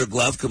up your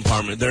glove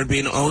compartment, there'd be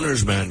an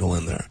owner's manual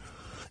in there.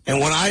 And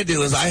what I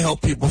do is I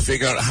help people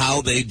figure out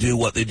how they do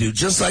what they do.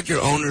 Just like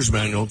your owner's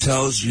manual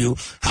tells you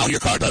how your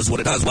car does what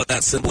it does, what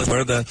that symbol is,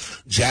 where the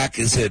jack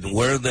is hidden,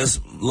 where this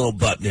little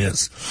button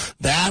is.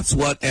 That's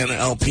what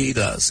NLP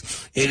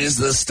does. It is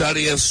the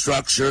study of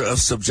structure of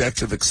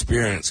subjective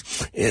experience.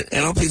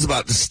 NLP is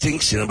about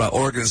distinction, about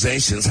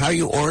organizations, how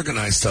you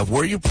organize stuff,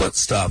 where you put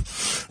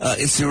stuff.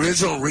 It's the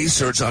original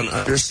research on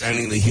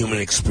understanding the human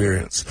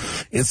experience.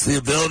 It's the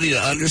ability to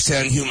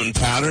understand human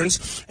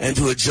patterns and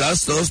to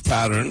adjust those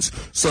patterns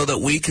so that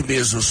we can be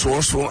as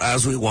resourceful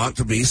as we want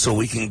to be so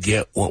we can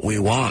get what we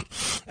want.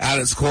 At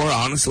its core,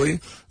 honestly,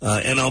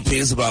 NLP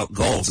is about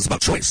goals. It's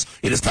about choice.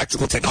 It is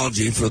practical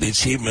technology for the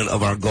achievement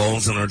of our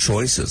goals and our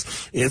choices.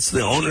 It's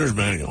the owner's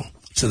manual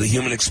to the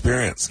human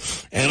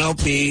experience.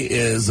 NLP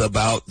is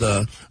about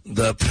the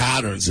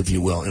patterns, if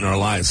you will, in our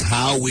lives,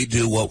 how we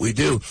do what we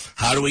do.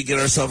 How do we get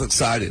ourselves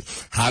excited?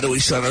 How do we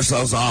shut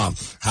ourselves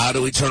off? How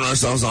do we turn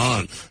ourselves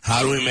on?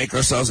 How do we make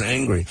ourselves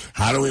angry?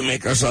 How do we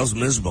make ourselves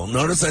miserable?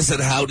 Notice I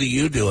said, how do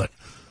you do it?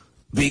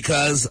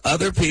 Because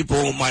other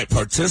people might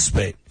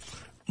participate,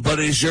 but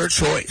it's your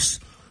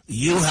choice.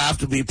 You have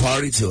to be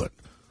party to it.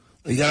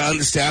 You got to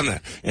understand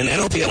that. And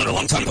NLP, I learned a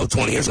long time ago,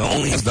 20 years ago,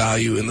 only has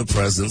value in the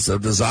presence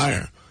of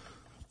desire.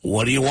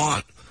 What do you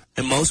want?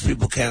 And most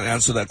people can't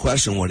answer that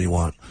question, what do you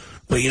want?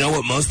 But you know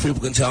what most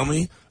people can tell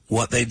me?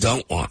 What they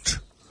don't want.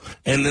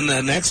 And then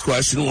the next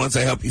question, once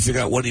I help you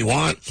figure out what do you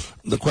want,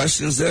 the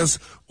question is this: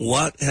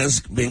 what has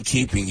been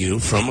keeping you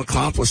from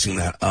accomplishing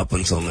that up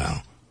until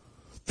now?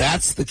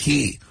 That's the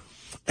key.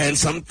 And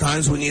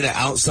sometimes we need an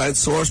outside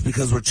source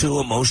because we're too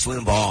emotionally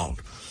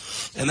involved.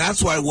 And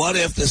that's why, what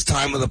if this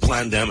time of the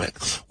pandemic?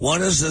 What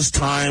is this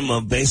time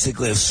of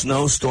basically of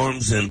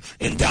snowstorms in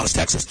Dallas,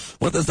 Texas?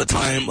 What is the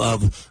time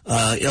of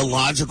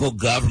illogical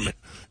government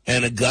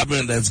and a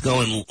government that's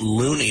going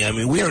loony? I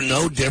mean, we are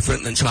no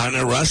different than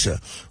China or Russia.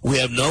 We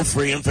have no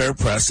free and fair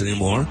press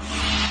anymore.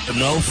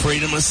 No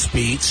freedom of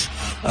speech.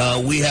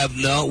 We have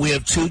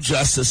two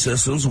justice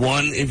systems.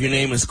 One, if your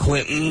name is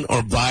Clinton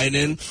or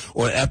Biden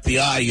or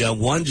FBI, you have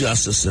one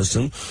justice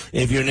system.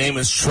 If your name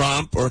is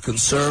Trump or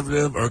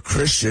conservative or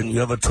Christian, you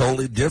have a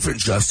totally different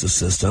justice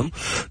system.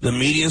 The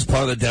media is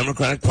part of the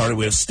Democratic Party.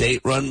 We have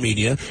state-run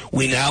media.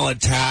 We now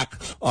attack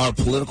our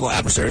political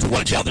adversaries. We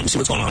want to jail them, see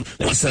what's going on.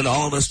 They want to send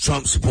all of us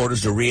Trump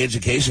supporters to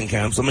re-education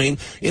camps. I mean,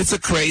 it's a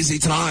crazy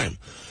time.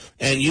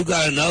 And you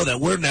got to know that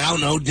we're now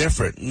no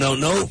different.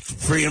 No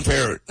free and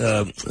fair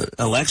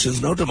elections,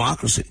 no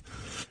democracy.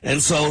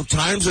 And so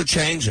times are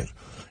changing.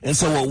 And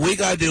so what we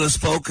got to do is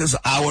focus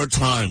our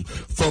time,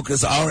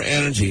 focus our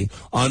energy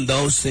on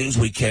those things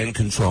we can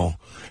control.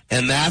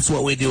 And that's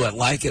what we do at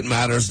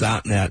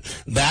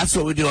LikeItMatters.net. That's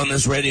what we do on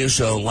this radio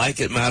show,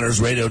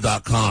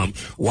 LikeItMattersRadio.com.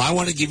 Well, I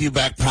want to give you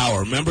back power.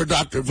 Remember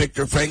Dr.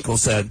 Viktor Frankl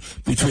said,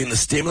 between the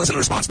stimulus and the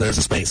response, there's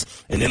a space.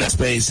 And in that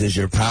space is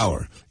your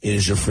power. It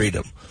is your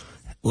freedom.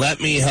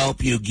 Let me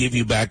help you give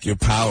you back your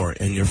power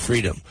and your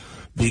freedom,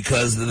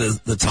 because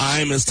the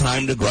time is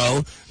time to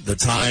grow. The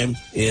time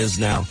is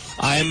now.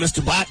 I am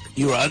Mr. Black.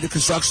 You are under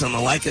construction on the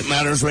Like It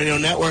Matters Radio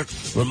Network,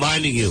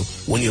 reminding you,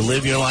 when you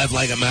live your life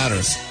like it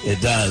matters,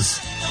 it does.